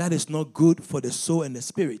cosas that is not good for the soul and the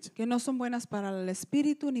spirit. que no son buenas para el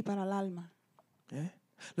espíritu ni para el alma. Yeah?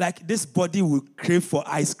 Like this body will crave for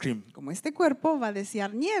ice cream. Como este cuerpo va a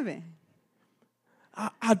desear nieve.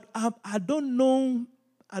 I don't know.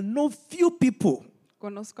 I know few people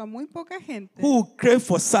Conozco a muy poca gente who crave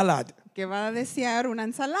for salad. que va a desear una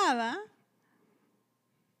ensalada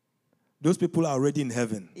Those people are already in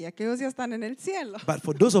heaven. y aquellos ya están en el cielo. But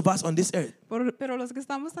for those of us on this earth, Pero los que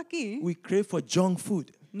estamos aquí we crave for junk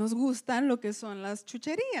food. nos gustan lo que son las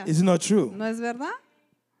chucherías. Is it not true? ¿No es verdad?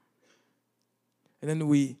 And then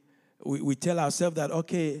we tell ourselves that,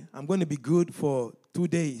 okay, I'm going to be good for 2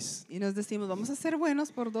 days. Y nos decimos, vamos a ser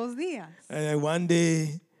buenos por 2 días. And then one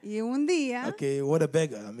day, Y un día, okay, what a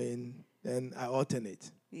beggar. I mean, then I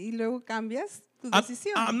alternate. y luego cambias tu I'm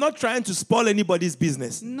decisión. not trying to spoil anybody's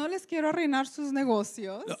business. No les quiero arruinar sus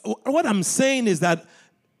negocios, What I'm saying is that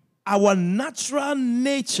our natural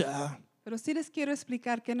nature pero sí les quiero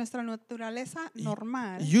explicar que nuestra naturaleza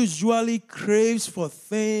normal usually craves for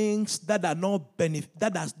things that are not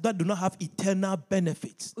that do not have eternal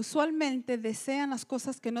benefits. usualmente desean las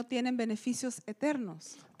cosas que no tienen beneficios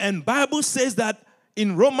eternos. And Bible says that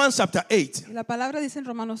in Romans chapter 8. Y la palabra dice en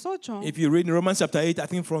Romanos 8, If you read in Romans chapter 8, I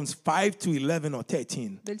think from 5 to 11 or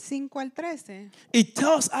 13, del 5 al 13, it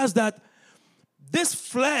tells us that this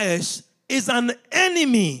flesh is an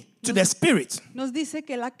enemy to the spirit. nos dice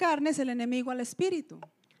que la carne es el enemigo al espíritu.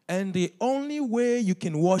 And the only way you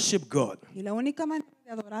can worship God Y la única manera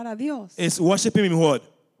de adorar a Dios is worshiping Him in what?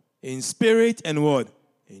 In spirit and what?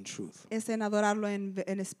 In truth. es en adorarlo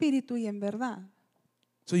en espíritu y en verdad.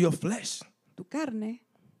 So your flesh Tu carne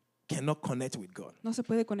cannot connect with God. no se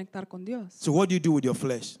puede conectar con Dios. So what do you do with your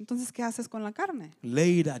flesh? Entonces, ¿qué haces con la carne?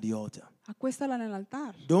 Lay it at the altar. Acuéstala en el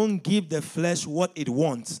altar. Don't give the flesh what it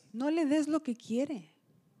wants. No le des lo que quiere.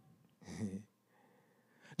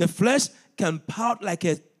 The flesh can pout like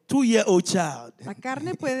a 2-year-old child. La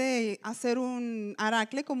carne puede hacer un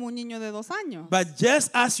aracle como un niño de 2 años. But just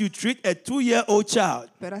as you treat a 2-year-old child,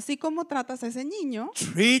 Pero así como tratas a ese niño,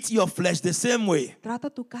 treat your flesh the same way. trata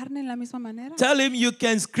tu carne en la misma manera. Tell him you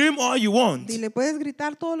can scream all you want. Dile, puedes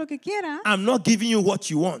gritar todo lo que quieras. I'm not giving you what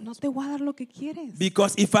you want. No te voy a dar lo que quieres.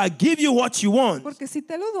 Because if I give you what you want, Porque si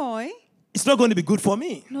te lo doy, it's not going to be good for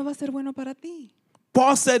me. no va a ser bueno para ti.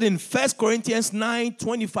 Paul said in 1 Corinthians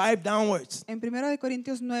 9:25 downwards, En 1 de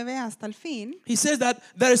Corintios 9 hasta el fin, he says that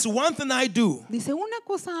there is one thing I do. dice, una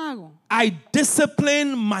cosa hago, I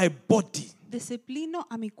discipline my body. disciplino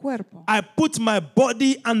a mi cuerpo, I put my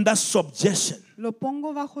body under subjection. lo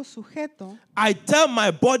pongo bajo sujeto, I tell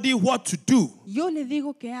my body what to do. yo le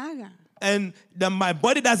digo que haga. And then my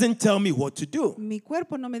body doesn't tell me what to do. Mi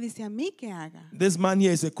cuerpo no me dice a mí que haga. This man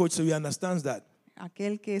here is a coach, so he understands that.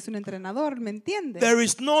 Aquel que es un entrenador me entiende. There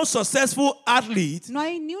is no successful athlete No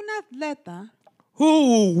hay ni un atleta who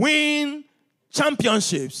will win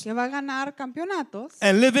championships que va a ganar campeonatos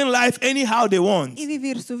and living life anyhow they want. y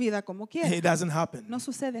vivir su vida como It quiere. doesn't happen. No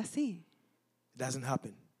sucede así. It doesn't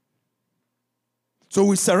happen. So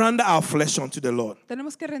we surrender our flesh unto the Lord.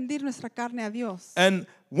 Tenemos que rendir nuestra carne a Dios. And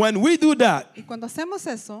when we do that, Y cuando hacemos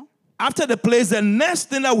eso, after the place, the next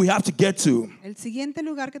thing that we have to get to el siguiente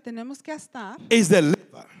lugar que tenemos que estar is the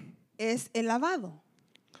liver. es el lavado.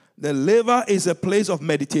 The liver is a place of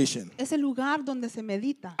meditation. Es el lugar donde se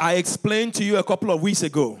medita. I explained to you a couple of weeks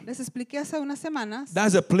ago. Les expliqué hace unas semanas.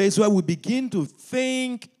 That's a place where we begin to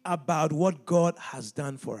think about what God has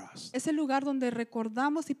done for us. Es el lugar donde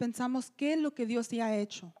recordamos y pensamos qué es lo que Dios ya ha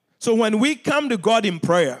hecho. So when we come to God in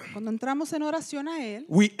prayer, Cuando entramos en oración a Él,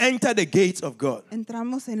 we enter the gates of God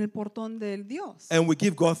entramos en el portón del Dios and we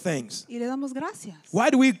give God thanks. y le damos gracias.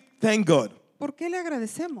 Why do we thank God? ¿Por qué le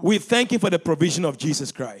agradecemos? We thank Him for the provision of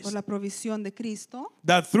Jesus Christ. Por la provisión de Cristo,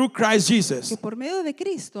 That through Christ Jesus, que por medio de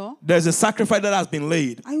Cristo there's a sacrifice that has been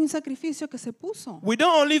laid. hay un sacrificio que se puso. We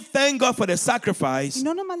don't only thank God for the Y sacrifice,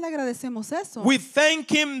 no nomás le agradecemos eso, we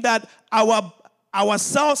thank Him that our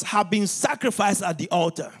ourselves have been sacrificed at the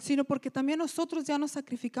altar. sino porque también nosotros ya nos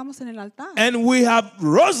sacrificamos en el altar. And we have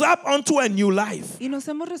rose up unto a new life. Y nos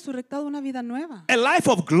hemos resurrectado una vida nueva, A life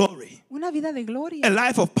of glory. una vida de A gloria,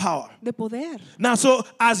 life of power. de poder. Now, so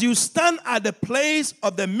as you stand at the place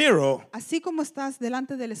of the mirror, Así como estás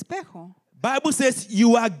delante del espejo, Bible says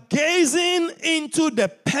you are gazing into the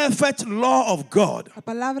perfect law of God. la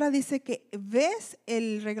palabra dice que ves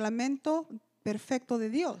el reglamento perfecto de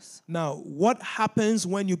Dios. Now, what happens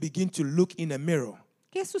when you begin to look in a mirror?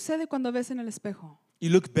 ¿Qué sucede cuando ves en el espejo? You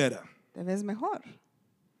look better. Te ves mejor.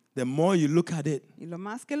 The more you look at it, Y lo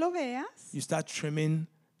más que lo veas, you start trimming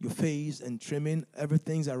your face and trimming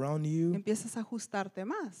everything around you. empiezas a ajustarte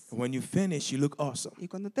más. When you finish, you look awesome. Y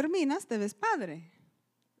cuando terminas, te ves padre.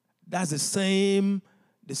 That's the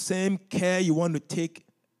same care you want to take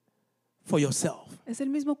for yourself. Es el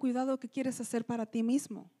mismo cuidado que quieres hacer para ti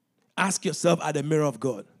mismo. Ask yourself at the mirror of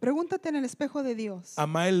God, Pregúntate en el espejo de Dios.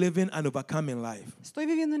 am I living an overcoming life? ¿Estoy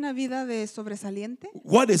viviendo una vida de sobresaliente?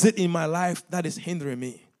 What is it in my life that is hindering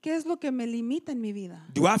me? ¿Qué es lo que me limita en mi vida?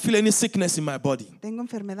 Do I feel any sickness in my body? ¿Tengo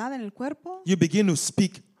enfermedad en el cuerpo? You begin to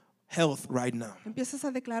speak health right now. Empiezas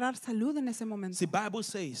a declarar salud en ese momento. See, Bible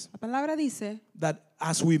says La palabra dice, that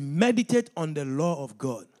as we meditate on the law of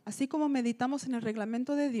God, así como meditamos en el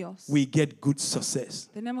reglamento de Dios, we get good success.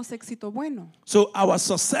 tenemos éxito bueno. So our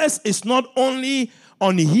success is not only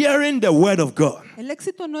on hearing the word of God. El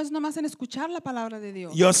éxito no es nomás en escuchar la palabra de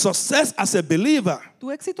Dios. Your success as a believer Tu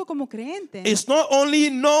éxito como creyente is not only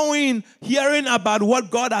knowing, hearing about what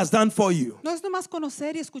God has done for you. no es nomás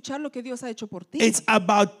conocer y escuchar lo que Dios ha hecho por ti. It's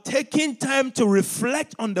about taking time to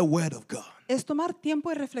reflect on the word of God. Es tomar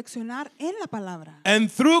tiempo y reflexionar en la palabra.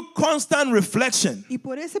 And through constant reflection, Y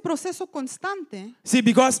por ese proceso constante, see,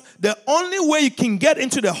 because the only way you can get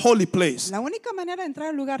into the holy place la única manera de entrar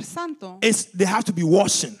al lugar santo is there has to be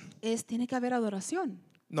washing. tiene que haber adoración.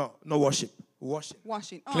 No worship. Washing.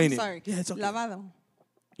 Washing. Oh, Cleaning. I'm sorry. Yeah, it's okay. Lavado.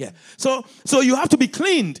 Yeah. So you have to be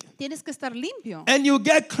cleaned. Tienes que estar limpio. And you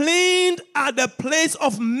get cleaned at the place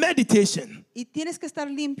of meditation. Y tienes que estar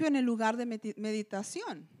limpio en el lugar de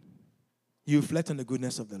meditación. You reflect on the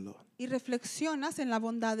goodness of the Lord. Y reflexionas en la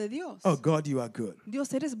bondad de Dios. Oh God, you are good.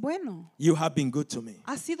 Dios, eres bueno. You have been good to me.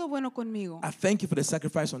 Has sido bueno conmigo. I thank you for the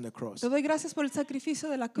sacrifice on the cross. Te doy gracias por el sacrificio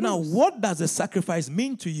de la cruz. Now, what does the sacrifice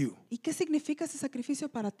mean to you? ¿Y qué significa ese sacrificio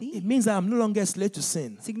para It ti? means that I'm no longer a slave to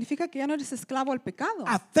sin. Significa que ya no eres esclavo al pecado.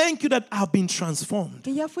 I thank you that I've been transformed.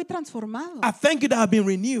 Que ya fui transformado. I thank you that I've been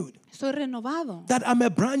renewed. Soy renovado. That I'm a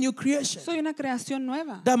brand new creation. Soy una creación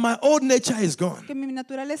nueva. That my old nature is gone. Que mi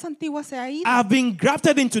naturaleza antigua se ha ido. I've been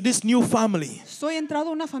grafted into this new family. Soy entrado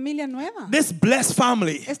a una familia nueva. This blessed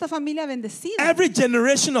family. Esta familia bendecida. Every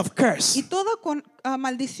generation of curse. Y todo con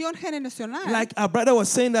maldición generacional. Like our brother was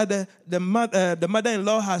saying that the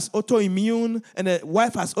mother-in-law has autoimmune and the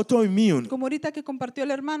wife has autoimmune. Como ahorita que compartió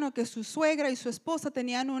el hermano que su suegra y su esposa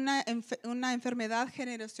tenían una enfermedad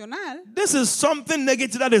generacional. This is something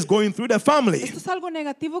negative that is going through the family. Esto es algo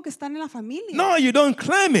negativo que está en la familia. No, you don't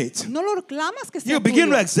claim it. No lo reclamas que sea You begin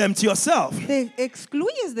tuyo. to exempt yourself. Te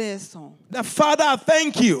excluyes de eso. The Father, I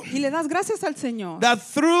thank you Y le das gracias al Señor. that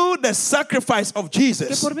through the sacrifice of Que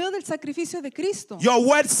Jesus, por medio del sacrificio de Cristo, your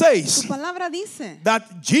word su says palabra dice that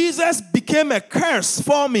Jesus became a curse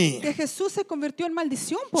for me que Jesús se convirtió en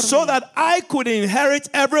maldición por so mí. that I could inherit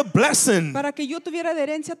every blessing Para que yo tuviera de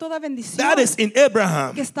herencia toda bendición that is in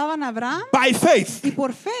Abraham que estaba en Abraham. by faith. Y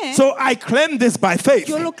por fe, So I claim this by faith.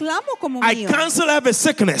 yo lo clamo como I mío. cancel every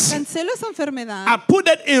sickness. Cancelo esa enfermedad I put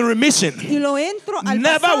it in remission. y lo entro al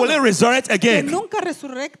Never pasado, will it resurrect que again nunca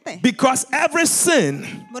resurrecte. because every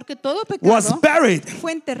sin Porque todo was pecado buried,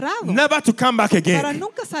 fue enterrado never to come back para again.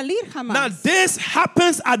 nunca salir Now jamás. this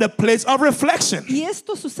happens at the place of reflection, Y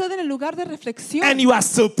esto sucede en el lugar de reflexión. and you are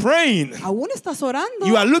still praying. Aún estás orando.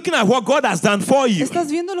 You are looking at what God has done for you. Estás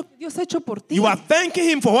viendo lo que Dios ha hecho por ti. You are thanking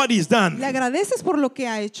Him for what He's Le done. agradeces por lo que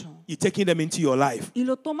ha hecho You're taking them into your life. y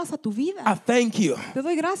lo tomas a tu vida. I thank you Te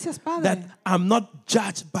doy gracias, that Padre, I'm not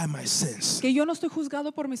judged by my sins. que yo no estoy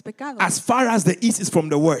juzgado por mis pecados. As far as the east is from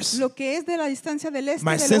the west, Lo que es de la distancia del este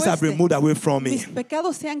my y del sins have been oeste, removed away from me. mis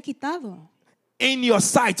pecados se han quitado. In your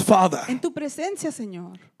sight, Father, En tu presencia,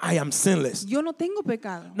 Señor, I am sinless. yo no tengo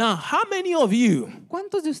pecado. Now, how many of you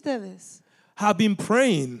 ¿Cuántos de ustedes have been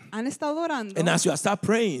praying, han estado orando? and as you start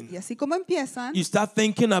praying, Y así como empiezan, you start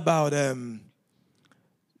thinking about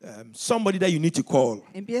somebody that you need to call?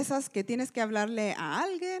 empiezas que tienes que hablarle a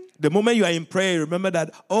alguien. The moment you are in prayer, remember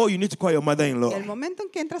that, oh, you need to call your mother-in-law. El momento en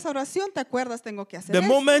que entras a oración, te acuerdas, tengo que hacer The esto,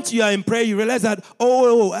 moment you are in prayer, you realize that,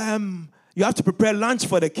 oh, you have to prepare lunch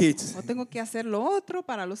for the kids. o tengo que hacer lo otro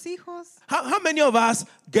para los hijos. How many of us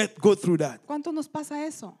go through that? ¿Cuántos nos pasa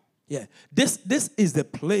eso? Yeah. This is the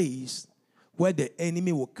place where the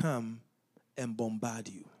enemy will come and bombard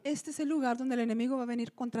you. Este es el lugar donde el enemigo va a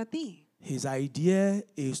venir contra ti. His idea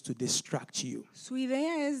is to distract you. Su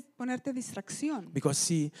idea es ponerte distracción. Because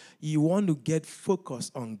see, you want to get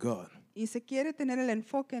focused on God. Y se quiere tener el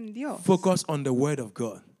enfoque en Dios. Focus on the word of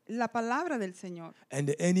God. La palabra del Señor. And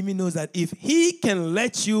the enemy knows that if he can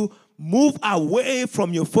let you move away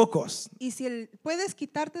from your focus Y si puedes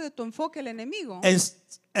quitarte de tu enfoque el enemigo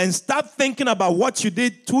and start thinking about what you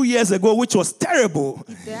did 2 years ago, which was terrible,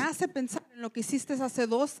 y te hace pensar en lo que hiciste hace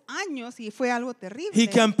 2 años y fue algo terrible. he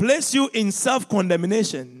can place you in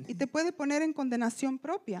self-condemnation. Y te puede poner en condenación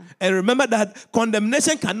propia. And remember that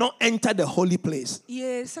condemnation cannot enter the holy place. Y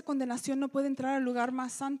esa condenación no puede entrar al lugar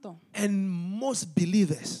más santo. And most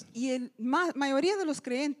believers, Y mayoría de los they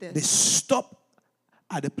creyentes stop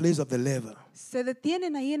at the place of the laver. se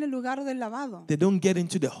detienen ahí en el lugar del lavado. They don't get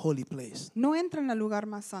into the holy place No entran al lugar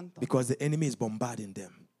más santo. because the enemy is bombarding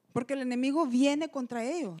them. Porque el enemigo viene contra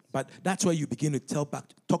ellos. But that's why you begin to talk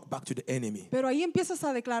back to the enemy Pero ahí empiezas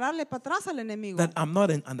a declararle para atrás al enemigo that I'm not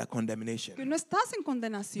under condemnation. que no estás en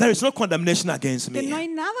condenación. There is no condemnation against Que no me. hay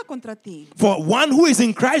nada contra ti. For one who is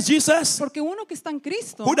in Christ Jesus, Porque uno que está en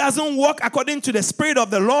Cristo, who doesn't walk according to the spirit of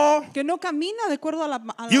the law, que no camina de acuerdo a la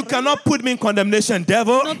you regla, cannot put me in condemnation,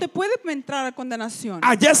 devil. no te puede entrar a condenación.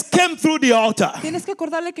 I just came through the altar. Tienes que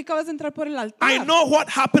acordarle que acabas de entrar por el altar. I know what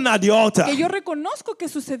happened at the altar. Que yo reconozco que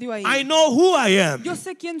sucedió ahí. I know who I am. Yo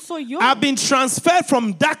sé quién soy yo. I've been transferred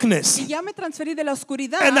from darkness Y ya me transferí de la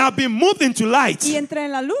oscuridad and I've been moved into light. y entré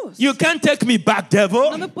en la luz. You can't take me back, No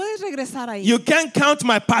devil. me puedes regresar ahí. You can't count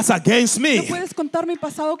my past against No me. puedes contar mi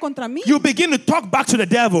pasado contra mí. You begin to talk back to the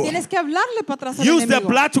devil. Tienes que hablarle para atrás al Use the enemigo.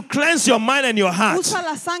 blood to cleanse your mind and your heart. Usa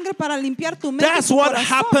la sangre para limpiar tu mente y That's tu what corazón.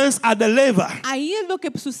 happens at the laver. Ahí es lo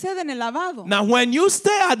que sucede en el lavado. Now, when you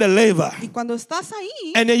stay at the laver Y cuando estás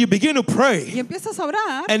ahí and then you begin to y pray empiezas a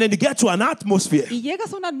orar and then you get to an atmosphere. y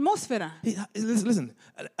llegas a una atmósfera. Listen,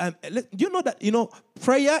 do you know that,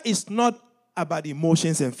 prayer is not about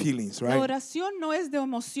emotions and feelings, La right? oración no es de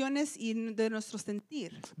emociones y de nuestro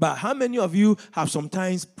sentir. But how many of you have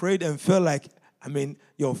sometimes prayed and felt like,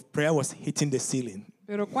 your prayer was hitting the ceiling?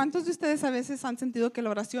 Pero ¿cuántos de ustedes a veces han sentido que la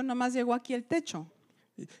oración nomás llegó aquí al techo?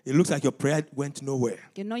 It looks like your prayer went nowhere.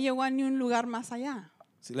 Que no llegó a ni un lugar más allá.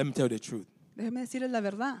 See, let me tell you the truth. Déjeme decirles la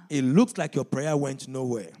verdad. It looks like your prayer went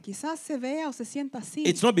nowhere. Quizás se vea o se sienta así.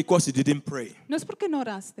 It's not because you didn't pray. No es porque no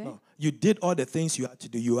oraste. No. You did all the things you had to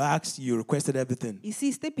do. You asked, you requested everything.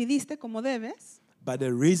 Hiciste, pidiste como debes. But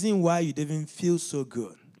the reason why you didn't feel so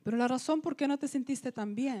good Pero la razón por qué no te sentiste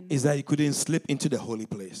tan bien is that you couldn't slip into the holy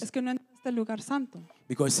place. es que no entraste al lugar santo.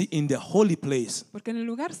 Because see, in the holy place, Porque en el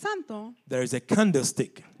lugar santo there is a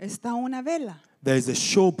candlestick, está una vela there is a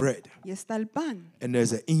showbread, y está el pan and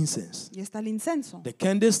there's an incense. y está el incenso. The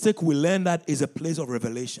candlestick, we learn that is a place of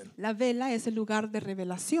revelation. La vela es el lugar de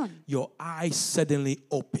revelación. Your eyes suddenly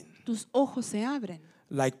open. Tus ojos se abren.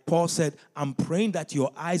 Like Paul said, I'm praying that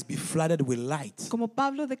your eyes be flooded with light. Como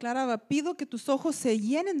Pablo declaraba, pido que tus ojos se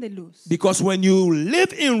llenen de luz. Because when you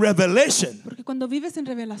live in revelation, Porque cuando vives en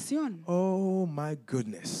revelación, oh my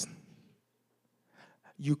goodness,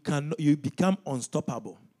 you become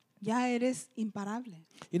unstoppable. ya eres imparable.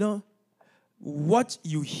 You know, what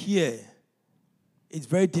you hear, it's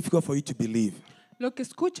very difficult for you to believe. Lo que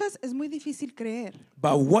escuchas es muy difícil creer,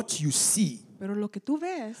 But what you see, pero lo que tú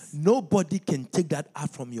ves, nobody can take that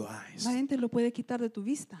out from your eyes. nadie lo puede quitar de tu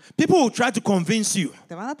vista. People will try to convince you,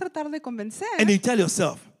 Te van a tratar de convencer, and you tell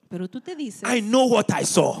yourself, pero tú te dices, I know what I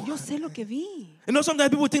saw. yo sé lo que vi. You know,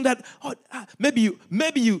 sometimes people think that,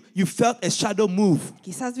 maybe you felt a shadow move,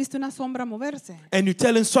 Quizás viste una sombra moverse and you're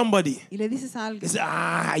telling somebody, y le dices a they alguien,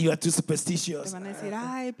 say, you are too te superstitious. van a decir,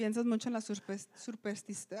 ay, piensas mucho en la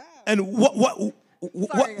superstición. And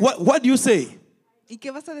what do you say? ¿Y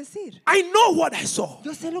qué vas a decir? I know what I saw.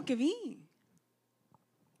 Yo sé lo que vi.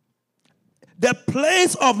 The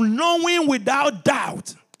place of knowing without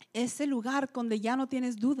doubt. Ese lugar donde ya no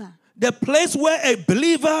tienes duda. The place where a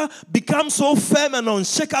believer becomes so firm and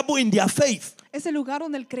unshakable in their faith Ese lugar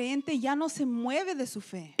donde el creyente ya no se mueve de su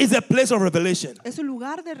fe. is a place of revelation. Es un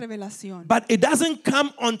lugar de revelación. But it doesn't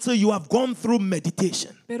come until you have gone through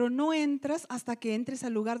meditation. Pero no entras hasta que entres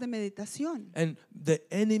al lugar de meditación. And the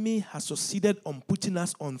enemy has succeeded on putting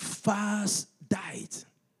us on fast diet.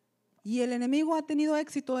 Y el enemigo ha tenido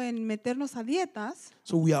éxito en meternos a dietas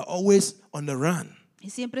So we are always on the run. y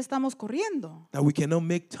siempre estamos corriendo. That we cannot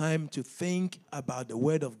make time to think about the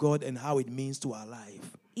word of God and how it means to our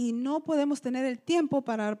life. Y no podemos tener el tiempo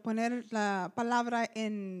para poner la palabra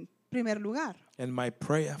en primer lugar. And my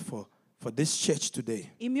prayer for for this church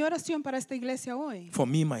today, Y mi oración para esta iglesia hoy, for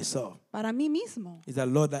me, myself, para mí mismo, is that,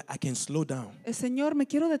 Lord, that I can slow down es Señor, me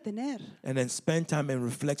quiero detener and then spend time and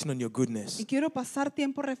reflection on your goodness. y quiero pasar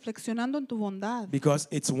tiempo reflexionando en tu bondad. Because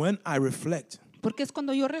it's when I reflect Porque es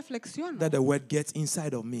cuando yo reflexiono that the word gets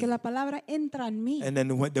inside of me. que la palabra entra en mí. And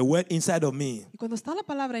then when the word inside of me Y cuando está la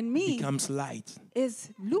palabra en mí, becomes light. es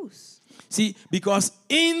luz. See, because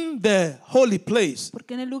in the holy place,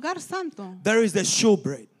 Porque en el lugar santo there is the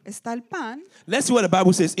showbread. está el pan. Let's see what the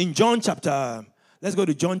Bible says in let's go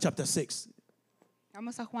to John chapter 6.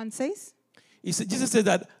 Vamos a Juan 6. Jesus said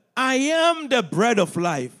that, I am the bread of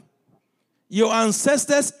life. Your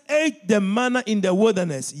ancestors ate the manna in the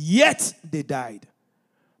wilderness, yet they died.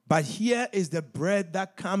 But here is the bread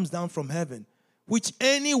that comes down from heaven, which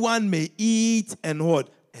anyone may eat and what?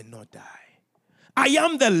 And not die. I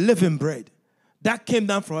am the living bread that came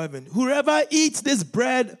down from heaven. Whoever eats this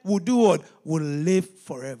bread will do what? Will live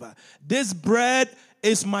forever. This bread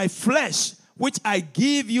is my flesh, which I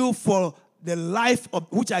give you for the life of,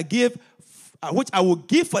 which I will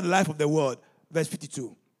give for the life of the world. Verse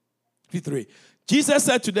 52. 53. Jesus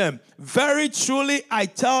said to them, very truly I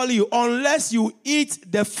tell you, unless you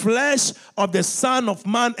eat the flesh of the Son of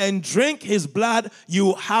Man and drink his blood,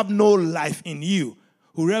 you have no life in you.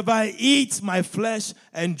 Whoever eats my flesh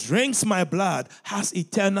and drinks my blood has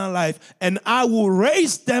eternal life, and I will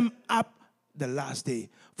raise them up the last day.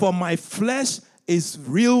 For my flesh is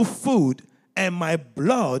real food, and my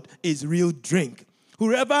blood is real drink.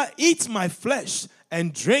 Whoever eats my flesh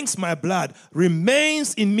and drinks my blood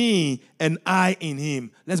remains in me, and I in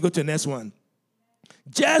him. Let's go to the next one.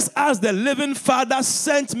 Just as the living Father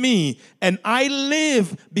sent me, and I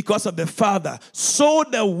live because of the Father, so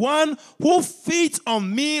the one who feeds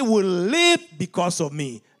on me will live because of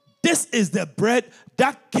me. This is the bread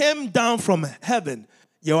that came down from heaven.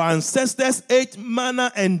 Your ancestors ate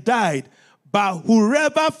manna and died, but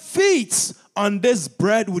whoever feeds on this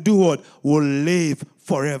bread will do what? Will live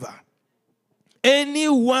forever.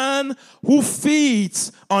 Anyone who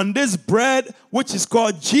feeds on this bread, which is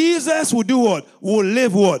called Jesus, will do what? Will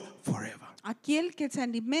live what? Forever. Aquel que se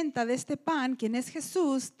alimenta de este pan, quien es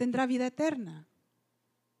Jesús, tendrá vida eterna.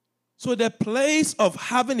 So the place of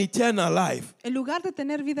having eternal life El lugar de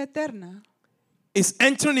tener vida eterna is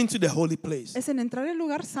entering into the holy place. es en entrar al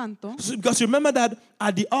lugar santo. So, because remember that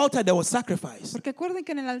at the altar there was sacrifice. Porque acuerden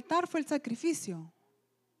que en el altar fue el sacrificio.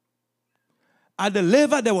 At the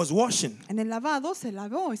laver there was washing. En el lavado se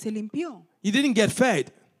lavó y se limpió. You didn't get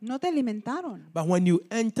fed. No te alimentaron. But when you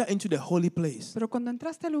enter into the holy place, Pero cuando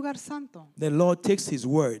entraste al lugar santo, the Lord takes his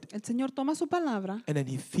word el Señor toma su palabra and then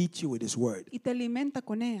he feeds you with his word. y te alimenta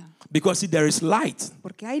con ella. Because see, there is light.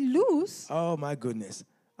 Porque hay luz, Oh my goodness.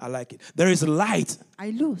 I like it. There is light.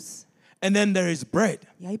 hay luz. And then there is bread.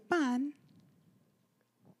 Y hay pan.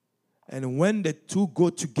 And when the two go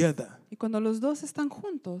together, Y cuando los dos están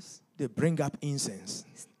juntos, they bring up incense.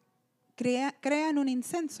 crean un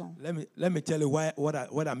incenso. Let me tell you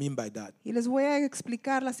what I mean by that. Y les voy a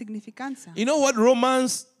explicar la significancia. You know what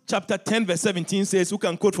Romans chapter 10 verse 17 says? Who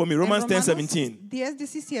can quote for me? Romans 10, 17.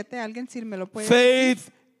 10:17, alguien si me lo puede decir. Faith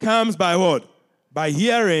comes by what? By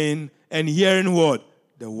hearing, and hearing what?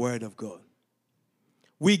 The word of God.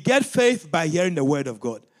 We get faith by hearing the word of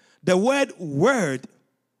God. The word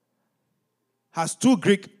has two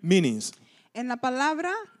Greek meanings. En la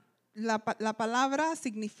palabra, la palabra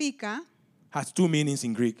significa, Has two meanings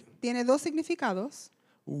in Greek. tiene dos significados.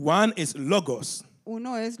 One is logos,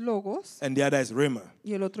 Uno es logos and the other is rhema.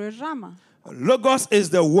 y el otro es rama. Logos is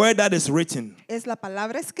the word that is written. Es la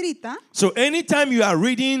palabra escrita. So anytime you are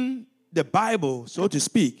reading the Bible, so to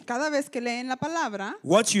speak, Cada vez que leen la palabra,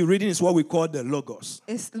 what you're reading is what we call the logos.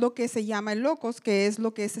 es lo que se llama el logos, que es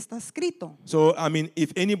lo que está escrito. So, I mean,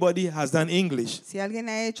 if anybody has done English, Si alguien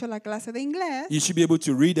ha hecho la clase de inglés, you should be able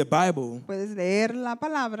to read the Bible puedes leer la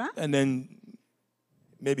palabra and then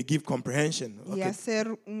maybe give comprehension. y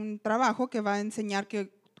hacer un trabajo que va a enseñar que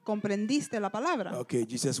comprendiste la palabra. Okay,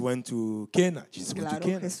 Jesus went to Cana. Jesus went to Claro,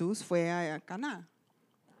 Cana. Jesús fue a Caná.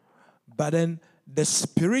 But then the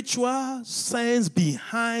spiritual sense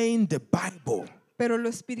behind the Bible Pero lo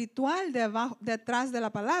espiritual detrás de la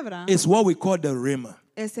palabra is what we call the rhema.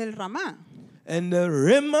 es el ramá. And the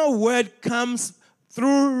rhema word comes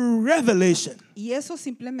through revelation. Y eso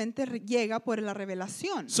simplemente llega por la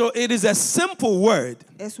revelación. So it is a simple word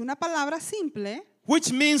Es una palabra simple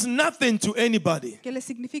which means nothing to anybody. que le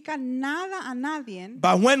significa nada a nadie,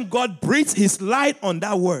 But when God breathes his light on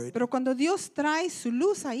that word, pero cuando Dios trae su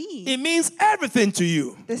luz ahí, it means everything to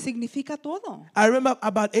you. te significa todo. I remember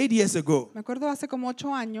about 8 years ago, Me acuerdo hace como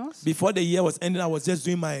 8 años, before the year was ending, I was just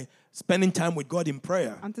doing my spending time with God in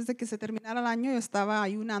prayer. antes de que se terminara el año, yo estaba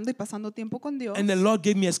ayunando y pasando tiempo con Dios. And the Lord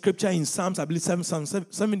gave me a scripture in Psalms, I believe Psalm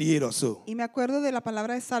 78 or so. Y me acuerdo de la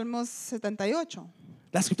palabra de Salmos 78.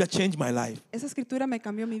 That scripture changed my life. Esa escritura me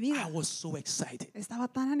cambió mi I vida. was so excited. Estaba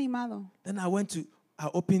tan animado. Then I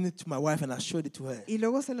opened it to my wife and I showed it to her. Y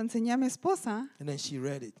luego se lo enseñé a mi esposa And then she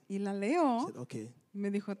read it. y la I leo said, okay, y me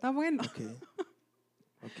dijo, está bueno. okay,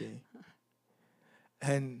 okay.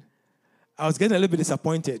 And I was getting a little bit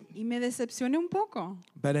disappointed. Y me decepcioné un poco,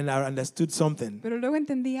 But then I understood something. pero luego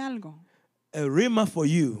entendí algo. A rhema for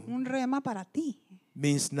you Un rema para ti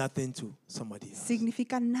means nothing to somebody else.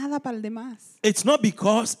 significa nada para el demás. It's not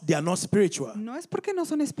because they are not spiritual. No es porque no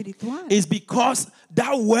son espirituales. It's because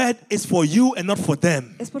that word is for you and not for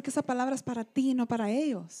them. Es porque esa palabra es para ti y no para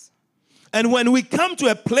ellos. And when we come to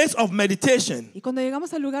a place of meditation, Y cuando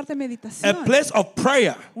llegamos al lugar de a meditación, place of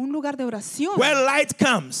prayer, un lugar de oración, where light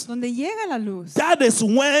comes, donde llega la luz, that is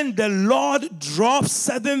when the Lord drops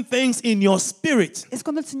certain things in your spirit. es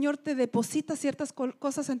cuando el Señor te deposita ciertas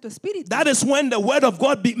cosas en tu espíritu. That is when the word of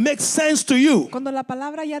God makes sense to you. Cuando la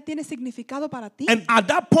palabra ya tiene significado para ti. And at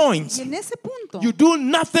that point, Y en ese punto, you do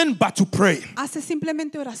nothing but to pray. haces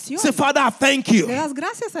simplemente oración. Say, Father, I thank you. Le das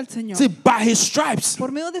gracias al Señor. Say, by his stripes,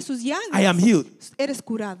 Por medio de sus llagas, I am healed. eres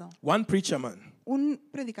curado. One preacher man, Un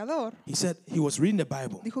predicador he said he was reading the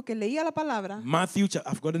Bible. dijo que leía la palabra, I've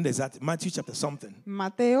forgotten the exact, Matthew chapter something.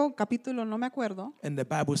 Mateo capítulo no me acuerdo, And the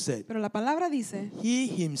Bible said, pero la palabra dice he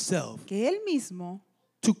himself que Él mismo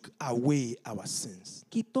took away our sins.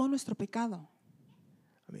 quitó nuestro pecado.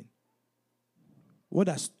 I mean, what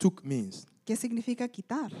does took means ¿Qué significa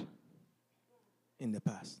quitar in the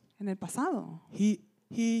past? en el pasado? He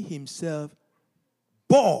himself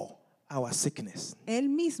bore our sickness. Él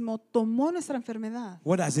mismo tomó nuestra enfermedad.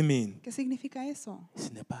 What does it mean? ¿Qué significa eso? It's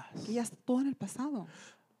in the past. Que ya está todo en el pasado.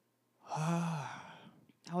 Ah.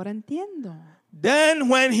 Ahora entiendo. Then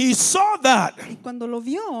when he saw that, Y cuando lo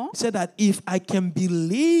vio, he said that if I can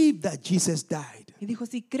believe that Jesus died, y dijo,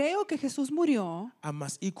 si creo que Jesús murió, I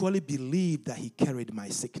must equally believe that he carried my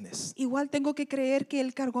sickness. igual tengo que creer que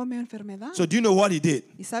Él cargó mi enfermedad. So do you know what he did?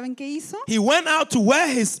 ¿Y saben qué hizo? He went out to where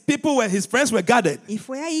his friends were gathered. Y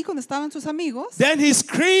fue ahí cuando estaban sus amigos Then he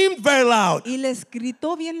screamed very loud, y les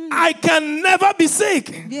gritó bien, I can never be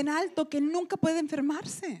sick. bien alto que nunca puede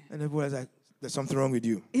enfermarse. And everyone was like, there's something wrong with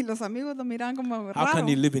you. Y los amigos lo miraban como How raro. can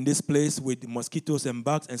you live in this place with mosquitoes and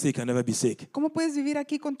bugs and say you can never be sick? ¿Cómo puedes vivir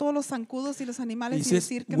aquí con todos los zancudos y los He animales y says,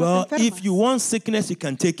 decir que well, no te enfermas? if you want sickness, you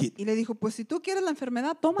can take it. Y le dijo, pues si tú quieres la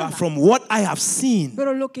enfermedad, But tómala. from what I have seen,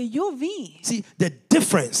 Pero lo que yo vi, see, the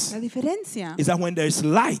difference la diferencia, is that when there is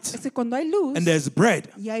light es que cuando hay luz and there's bread,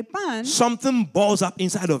 y hay pan, something balls up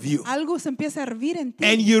inside of you. algo se empieza a hervir en ti.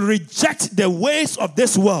 And you reject the ways of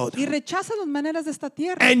this world. Y rechazas las maneras de esta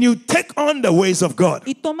tierra. And you take on the ways of God.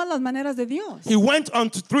 Y tomas las maneras de Dios. He went on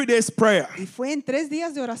to 3 days prayer. Y fue en 3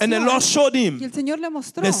 días de oración. And the Lord showed Y him el Señor le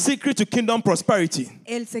mostró the secret to kingdom prosperity.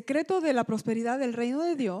 el secreto de la prosperidad del reino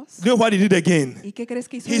de Dios. You know what he did again? ¿Y qué crees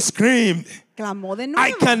que hizo? He screamed, Clamó de I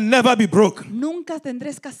nuevo. can never be broke. Nunca tendré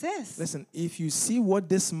escasez. Listen, if you see what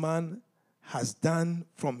this man has done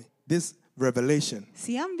from this revelation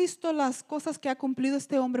Si han visto las cosas que ha cumplido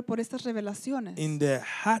este hombre por estas revelaciones, in the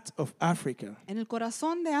heart of Africa, en el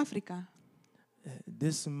corazón de África,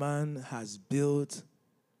 this man has built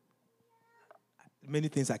many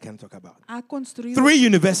things I can't talk about. ha construido 3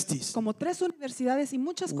 universities. como 3 universidades y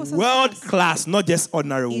muchas cosas World más class, not just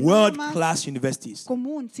ordinary, Y no world nomás class universities.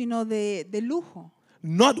 común, sino de lujo.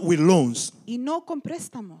 Not with loans. Y no con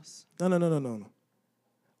préstamos, No.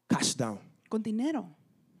 Cash down. con dinero.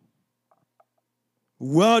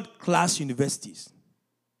 World class universities.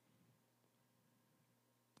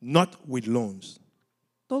 Not with loans,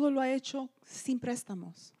 Todo lo ha hecho sin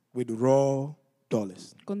préstamos, with raw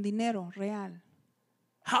dollars. con dinero real.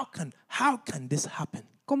 How can this happen?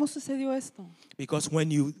 ¿Cómo sucedió esto? Because when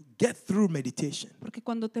you get through meditation Porque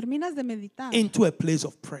cuando terminas de meditar into a place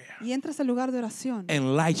of prayer y entras al lugar de oración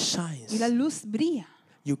and light y shines, la luz brilla,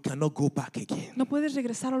 you cannot go back again. No puedes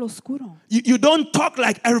regresar al oscuro. You don't talk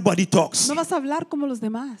like everybody talks. No vas a hablar como los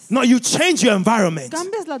demás. No, you change your environment.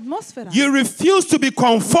 Cambias la atmósfera. You refuse to be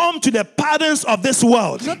conformed to the patterns of this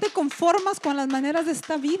world. No te conformas con las maneras de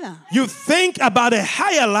esta vida. You think about a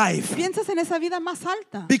higher life Piensas en esa vida más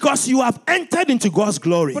alta. because you have entered into God's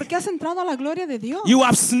glory. Porque has entrado a la gloria de Dios. You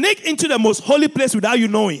have sneaked into the most holy place without you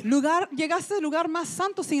knowing. Llegaste al lugar más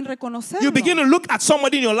santo sin reconocerlo. You begin to look at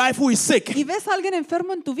somebody in your life who is sick. Y ves a alguien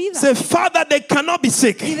enfermo en tu vida. Say, Father, they cannot be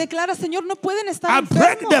sick. Y declara, Señor, no pueden estar I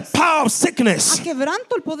break enfermos. the power of sickness.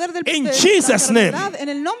 Quebranto el poder del In de Jesus' la name. enfermedad en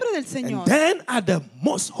el nombre del Señor. And then at the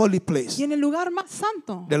most holy place, Y en el lugar más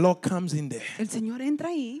santo, the Lord comes in there el Señor entra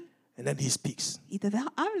ahí and then he speaks. y te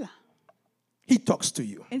habla. He talks to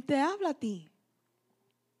you. Él te habla a ti.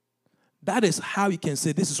 That is how you can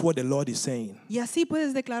say, this is what the Lord is saying. Y así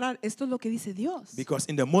puedes declarar, esto es lo que dice Dios. Because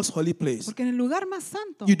in the most holy place, Porque en el lugar más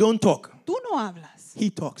santo, you don't talk. tú no hablas.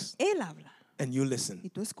 He talks Él habla and you listen. y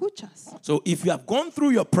tú escuchas. So if you have gone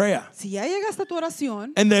through your prayer Si ya llegaste a tu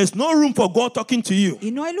oración and there is no room for God talking to you,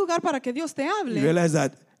 y no hay lugar para que Dios te you hable, realize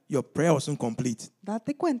that your prayer wasn't complete.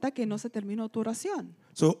 date cuenta que no se terminó tu oración.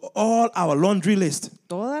 So all our laundry list,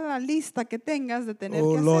 Toda la lista que tengas de tener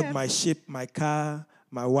oh que Lord, hacer, my ship, my car,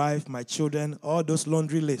 my wife, my children, all those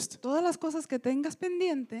laundry lists. todas las cosas que tengas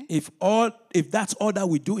pendiente, If that's all that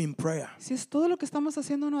we do in prayer, si es todo lo que estamos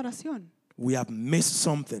haciendo en oración, we have missed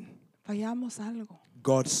something. fallamos algo.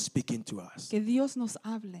 God speaking to us Que Dios nos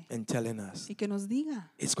hable and telling us y que nos diga,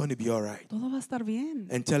 it's going to be all right. todo va a estar bien.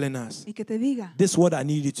 And telling us, Y que te diga, this is what I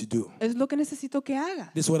need you to do. es lo que necesito que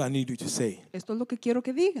hagas. This is what I need you to say. Esto es lo que quiero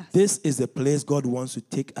que digas. This is the place God wants to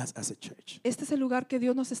take us as a church. Este es el lugar que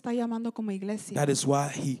Dios nos está llamando como iglesia. That is why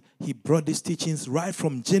he brought these teachings right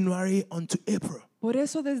from January unto April. Por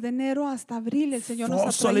eso desde enero hasta abril el Señor nos 4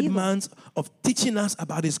 ha solid traído months of teaching us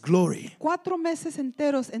about His glory. 4 meses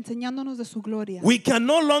enteros enseñándonos de su gloria. We can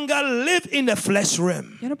no longer live in the flesh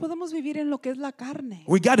realm. Ya no podemos vivir en lo que es la carne.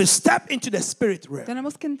 We got to step into the spirit realm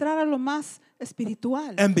Tenemos que entrar a lo más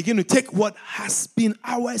espiritual. and begin to take what has been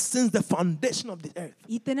ours since the foundation of the earth.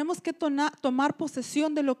 Y tenemos que tomar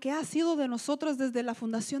posesión de lo que ha sido de nosotros desde la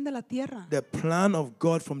fundación de la tierra. The plan of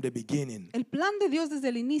God from the beginning El plan de Dios desde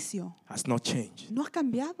el inicio has not changed. no ha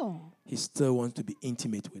cambiado. He still wants to be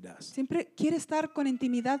intimate with us. Siempre quiere estar con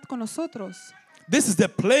intimidad con nosotros. This is the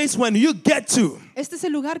place when you get to. Este es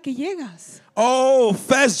el lugar que llegas. Oh,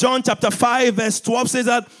 1 John chapter 5 verse 12 says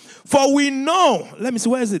that, for we know, let me see,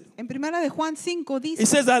 where is it? En primera de Juan 5 It dice,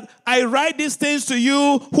 says that, I write these things to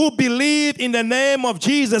you who believe in the name of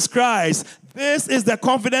Jesus Christ. This is the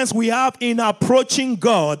confidence we have in approaching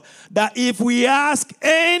God, that if we ask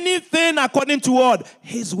anything according to what?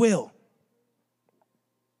 His will,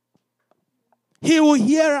 He will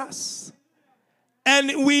hear us.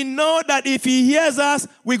 And we know that if He hears us,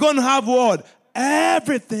 we're going to have what?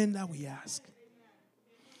 Everything that we ask.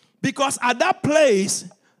 Because at that place,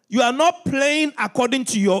 you are not praying according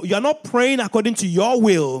to you are not praying according to your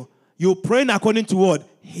will. You're praying according to what?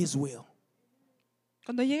 His will.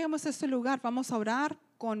 cuando lleguemos a este lugar vamos a orar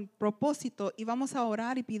con propósito y vamos a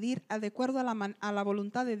orar y pedir de acuerdo a la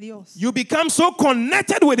voluntad de Dios. You become so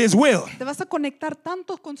connected with His will. Te vas a conectar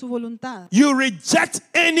tanto con su voluntad You reject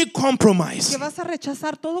any compromise. que vas a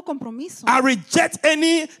rechazar todo compromiso. I reject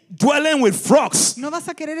any dwelling with frogs. No vas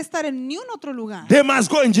a querer estar en ni un otro lugar. They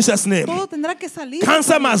must go in Jesus' name. Todo tendrá que salir.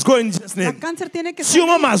 Cancer must go in Jesus' El name. cáncer tiene que salir.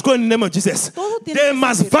 Tumor must go in the name of Jesus. Todo tiene They que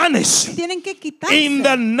must salir. vanish Tienen que quitarse. in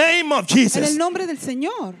the name of En el Jesus. nombre del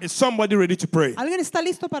Señor. Is somebody ready to pray? ¿Alguien está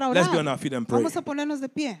listo para Let's be on orar? our feet and pray. Vamos a ponernos de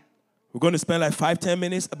pie. We're going to spend like 5-10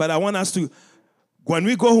 minutes, but I want us to, when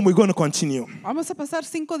we go home, we're going to continue. Vamos a pasar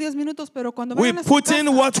 5 o 10 minutos, pero cuando We're vayan a su putting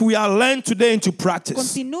casa, what we have learned today into practice.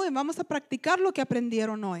 continúen. Vamos a practicar lo que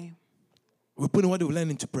aprendieron hoy. We're putting what we've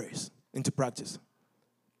learned into practice.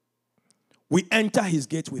 We enter His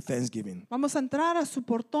gate with thanksgiving. Vamos a entrar a su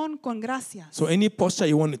portón con gracias. So any posture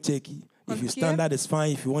you want to take, if you Cualquier- stand, that is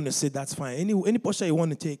fine. If you want to sit, that's fine. Any posture you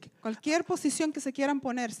want to take. Cualquier posición que se quieran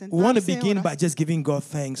poner, We want to sentarse, begin orar. by just giving God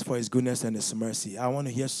thanks for His goodness and His mercy. I want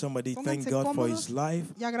to hear somebody thank Pónganse God for cómodos His life.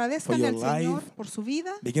 y for agradezcanle your al Señor life. por su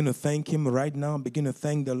vida. Begin to thank Him right now. Begin to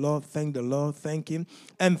thank the Lord, thank Him.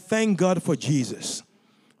 And thank God for Jesus.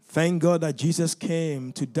 Thank God that Jesus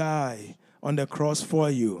came to die on the cross for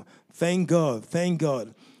you. Thank God, thank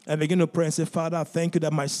God. And begin to pray and say, Father, I thank you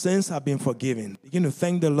that my sins have been forgiven. Begin to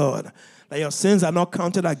thank the Lord that your sins are not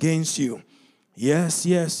counted against you. Yes,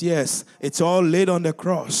 yes, yes. It's all laid on the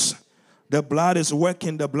cross. The blood is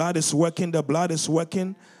working, the blood is working, the blood is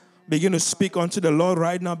working. Begin to speak unto the Lord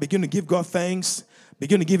right now. Begin to give God thanks.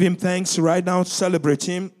 Begin to give Him thanks right now. Celebrate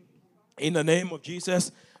Him in the name of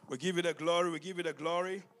Jesus. We give you the glory. We give you the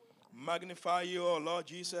glory. Magnify you, O Lord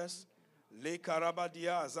Jesus. Le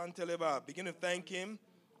karabadia azanteleba. Begin to thank him.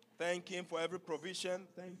 Thank him for every provision.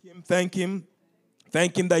 Thank him. Thank him.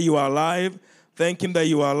 Thank him that you are alive. Thank him that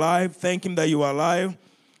you are alive. Thank him that you are alive.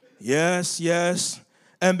 Yes, yes.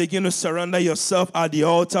 And begin to surrender yourself at the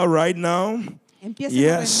altar right now. Empiecen a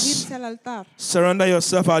Yes. rendirse al altar. Surrender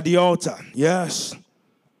yourself at the altar. Yes.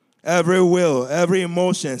 Every will, every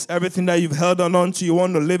emotions, everything that you've held on to, you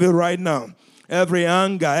want to live it right now. Every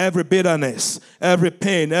anger, every bitterness, every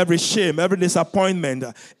pain, every shame, every disappointment,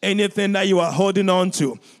 anything that you are holding on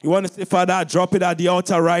to, you want to say, Father, I drop it at the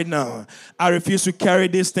altar right now. I refuse to carry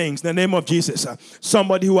these things in the name of Jesus.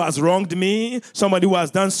 Somebody who has wronged me, somebody who has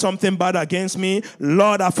done something bad against me,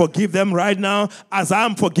 Lord, I forgive them right now. As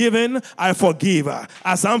I'm forgiven, I forgive.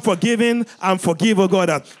 As I'm forgiven, I'm forgive, oh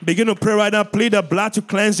God. Begin to pray right now. Plead the blood to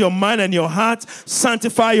cleanse your mind and your heart.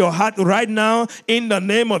 Sanctify your heart right now in the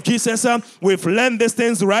name of Jesus. We've learned these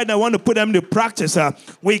things right now. I want to put them into practice.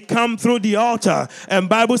 We come through the altar. And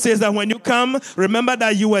Bible says that when you come, remember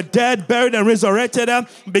that you were dead, buried, and resurrected.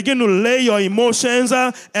 Begin to lay your emotions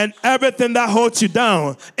and everything that holds you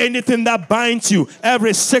down, anything that binds you,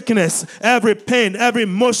 every sickness, every pain, every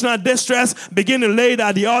emotional distress, begin to lay it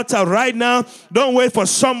at the altar right now. Don't wait for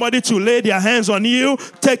somebody to lay their hands on you.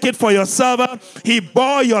 Take it for yourself. He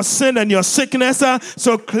bore your sin and your sickness.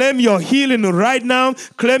 So claim your healing right now.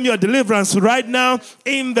 Claim your deliverance right now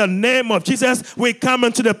in the name of Jesus. We come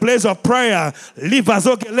into the place of prayer.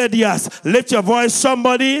 Lift your voice,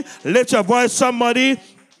 somebody. Lift your voice, somebody.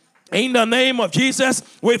 In the name of Jesus,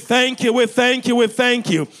 we thank you, we thank you, we thank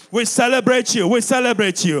you. We celebrate you, we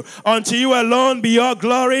celebrate you. Unto you alone be all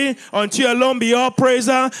glory. Unto you alone be all praise.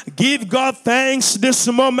 Give God thanks this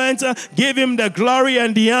moment. Give him the glory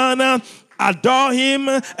and the honor. Adore him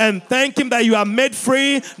and thank him that you are made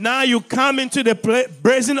free. Now you come into the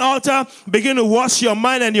brazen altar. Begin to wash your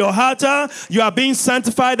mind and your heart. You are being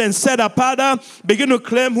sanctified and set apart. Begin to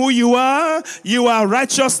claim who you are. You are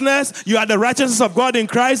righteousness. You are the righteousness of God in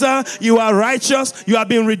Christ. You are righteous. You have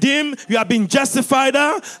been redeemed. You have been justified.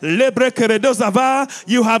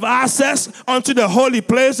 You have access unto the holy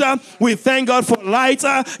place. We thank God for light.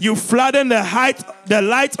 You flooded the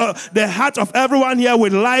heart of everyone here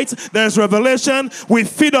with light. There's revelation. We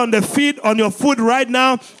feed on your food right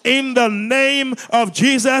now in the name of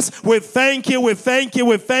Jesus. We thank you, we thank you,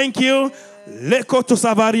 we thank you.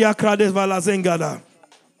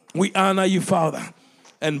 We honor you, Father.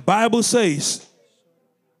 And Bible says,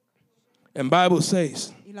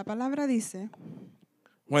 Y la palabra dice,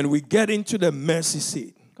 when we get into the mercy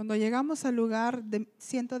seat, cuando llegamos al lugar de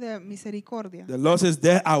ciento de misericordia, the Lord says,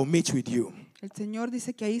 there I'll meet with you. el Señor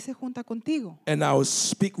dice que ahí se junta contigo And I will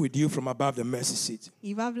speak with you from above the mercy seat.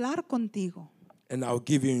 y va a hablar contigo And I will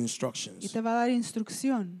give you y instructions. te va a dar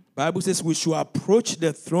instrucción. Bible says we should approach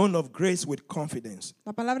the throne of grace with confidence.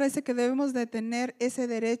 La palabra dice que debemos de tener ese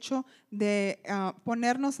derecho de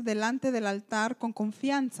ponernos delante del altar con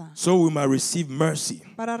confianza So we might receive mercy.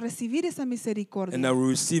 para recibir esa misericordia And I will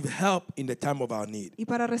receive help in the time of our need. y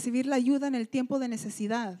para recibir la ayuda en el tiempo de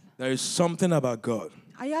necesidad. There is something about God.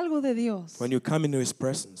 Hay algo de Dios. When you come into his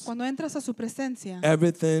presence, Cuando entras a su presencia,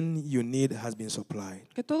 everything you need has been supplied.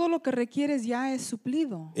 que todo lo que requieres ya es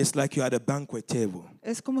suplido. It's like you're at a banquet table.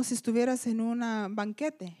 Es como si estuvieras en un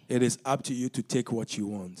banquete. It is up to you to take what you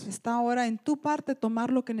want. Está ahora en tu parte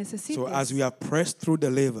tomar lo que necesites. So as we are pressed through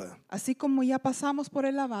the laver Así como ya pasamos por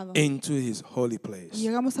el lavado into his holy y place,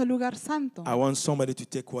 llegamos al lugar santo, I want somebody to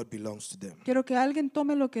take what belongs to them. quiero que alguien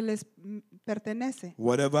tome lo que les pertenece.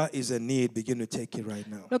 Whatever is a need, begin to take it right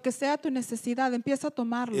now. Lo que sea tu necesidad, empieza a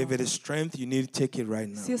tomarlo. If it is strength, you need to take it right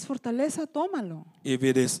now. Si es fortaleza, tómalo.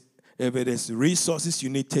 If it is resources, you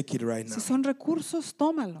need to take it right now. Si son recursos,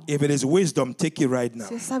 tómalo. If it is wisdom, take it right now.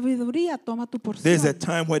 Si es sabiduría, toma tu There's a porción.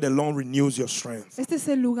 time where the Lord renews your strength. Este es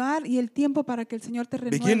el lugar y el tiempo para que el Señor te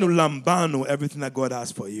Begin to renueve. lambano everything that God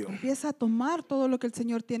has for you. Empieza a tomar todo lo que el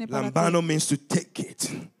Señor tiene para Lambano ti. means to take it.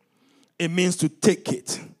 It means to take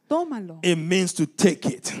it. Tómalo. It means to take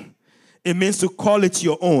it. It means to call it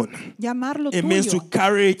your own. Llamarlo It means to tuyo.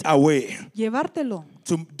 carry it away. Llevártelo.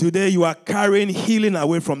 Today you are carrying healing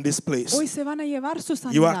away from this place. Hoy se van a llevar su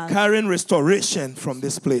You are sanidad. carrying restoration from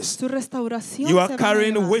this place. Su restauración You are se van a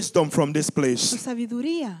carrying llevar. wisdom from this Su place.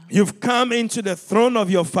 sabiduría. You've come into the throne of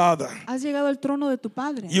your Father. Has llegado al trono de tu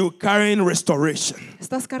Padre. You're carrying restoration.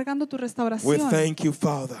 Estás cargando tu We restauración. thank you,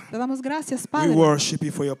 Father. Te damos gracias, We Padre. worship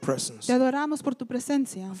you for your presence. Te adoramos por tu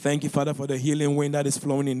presencia. Thank you, Father, for the healing wind that is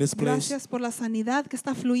flowing in this place. Gracias por la sanidad que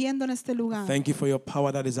está fluyendo en este lugar. Thank you for your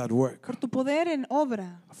power that is at work. Por tu poder en obra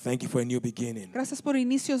obra. Thank you for a new beginning. Gracias por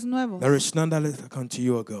inicios nuevos. There is none that is unto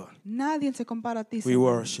you, O God. Nadie se compara a ti, We Señor.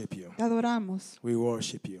 worship you. Te adoramos. We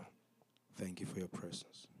worship you. Thank you for your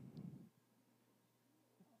presence.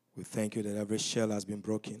 We thank you that every shell has been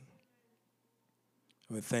broken.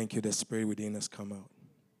 We thank you that the spirit within us come out.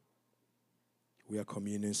 We are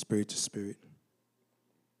communing spirit to spirit.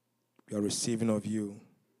 We are receiving of you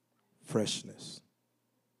freshness.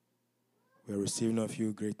 We are receiving of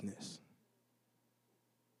you greatness.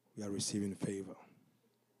 We are receiving favor.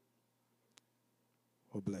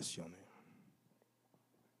 Oh, bless your name.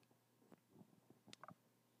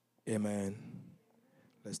 Amen.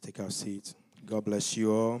 Let's take our seats. God bless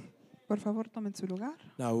you all. Por favor, tomen su lugar.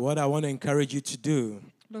 Now, what I want to encourage you to do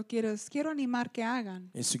Quiero animar que hagan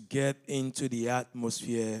is to get into the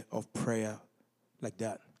atmosphere of prayer like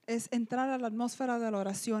that. es entrar a la atmósfera de la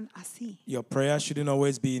oración así. Your prayer shouldn't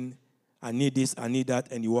always be, I need this, I need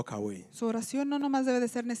that, and you walk away. Su oración no nomás debe de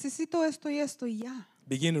ser, necesito esto y esto y ya.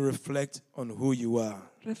 Begin to reflect on who you are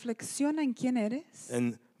Reflexiona en quién eres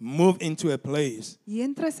and move into a place y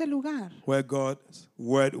entra a ese lugar where God's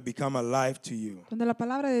word will become alive to you. donde la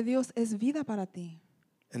palabra de Dios es vida para ti.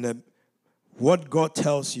 And then what God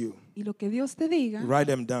tells you, Y lo que Dios te diga, write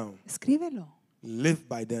them down, escríbelo live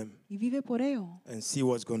by them, y vive por ello and see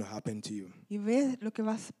what's going to happen to you. y ve lo que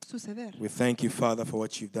va a suceder. We thank you, Father, for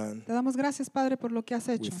what you've done. Te damos gracias, Padre, por lo que has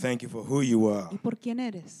We hecho thank you for who you are. y por quién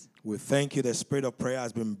eres. We thank you the spirit of prayer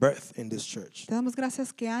has been birthed in this church. Te damos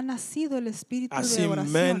gracias que ha nacido el espíritu I de see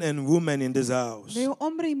men oración. and women in this house Veo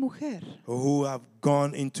hombre y mujer who have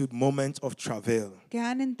gone into moments of travail. que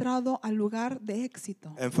han entrado al lugar de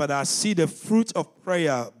éxito. And Father, I see the fruit of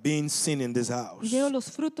prayer being seen in this house. Y veo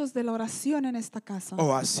los frutos de la oración en esta casa.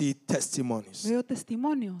 Oh, I see testimonies, Veo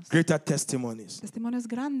testimonios, greater testimonies. testimonios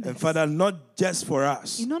grandes. And Father, not just for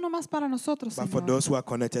us, Y no nomás para nosotros, but for Señor, those who are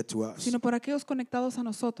connected to us. sino por aquellos conectados a I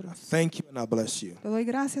nosotros. thank you and I bless you. Te doy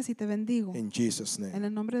gracias y te bendigo. In Jesus' En name.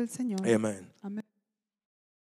 el nombre del Señor. Amen. Amén.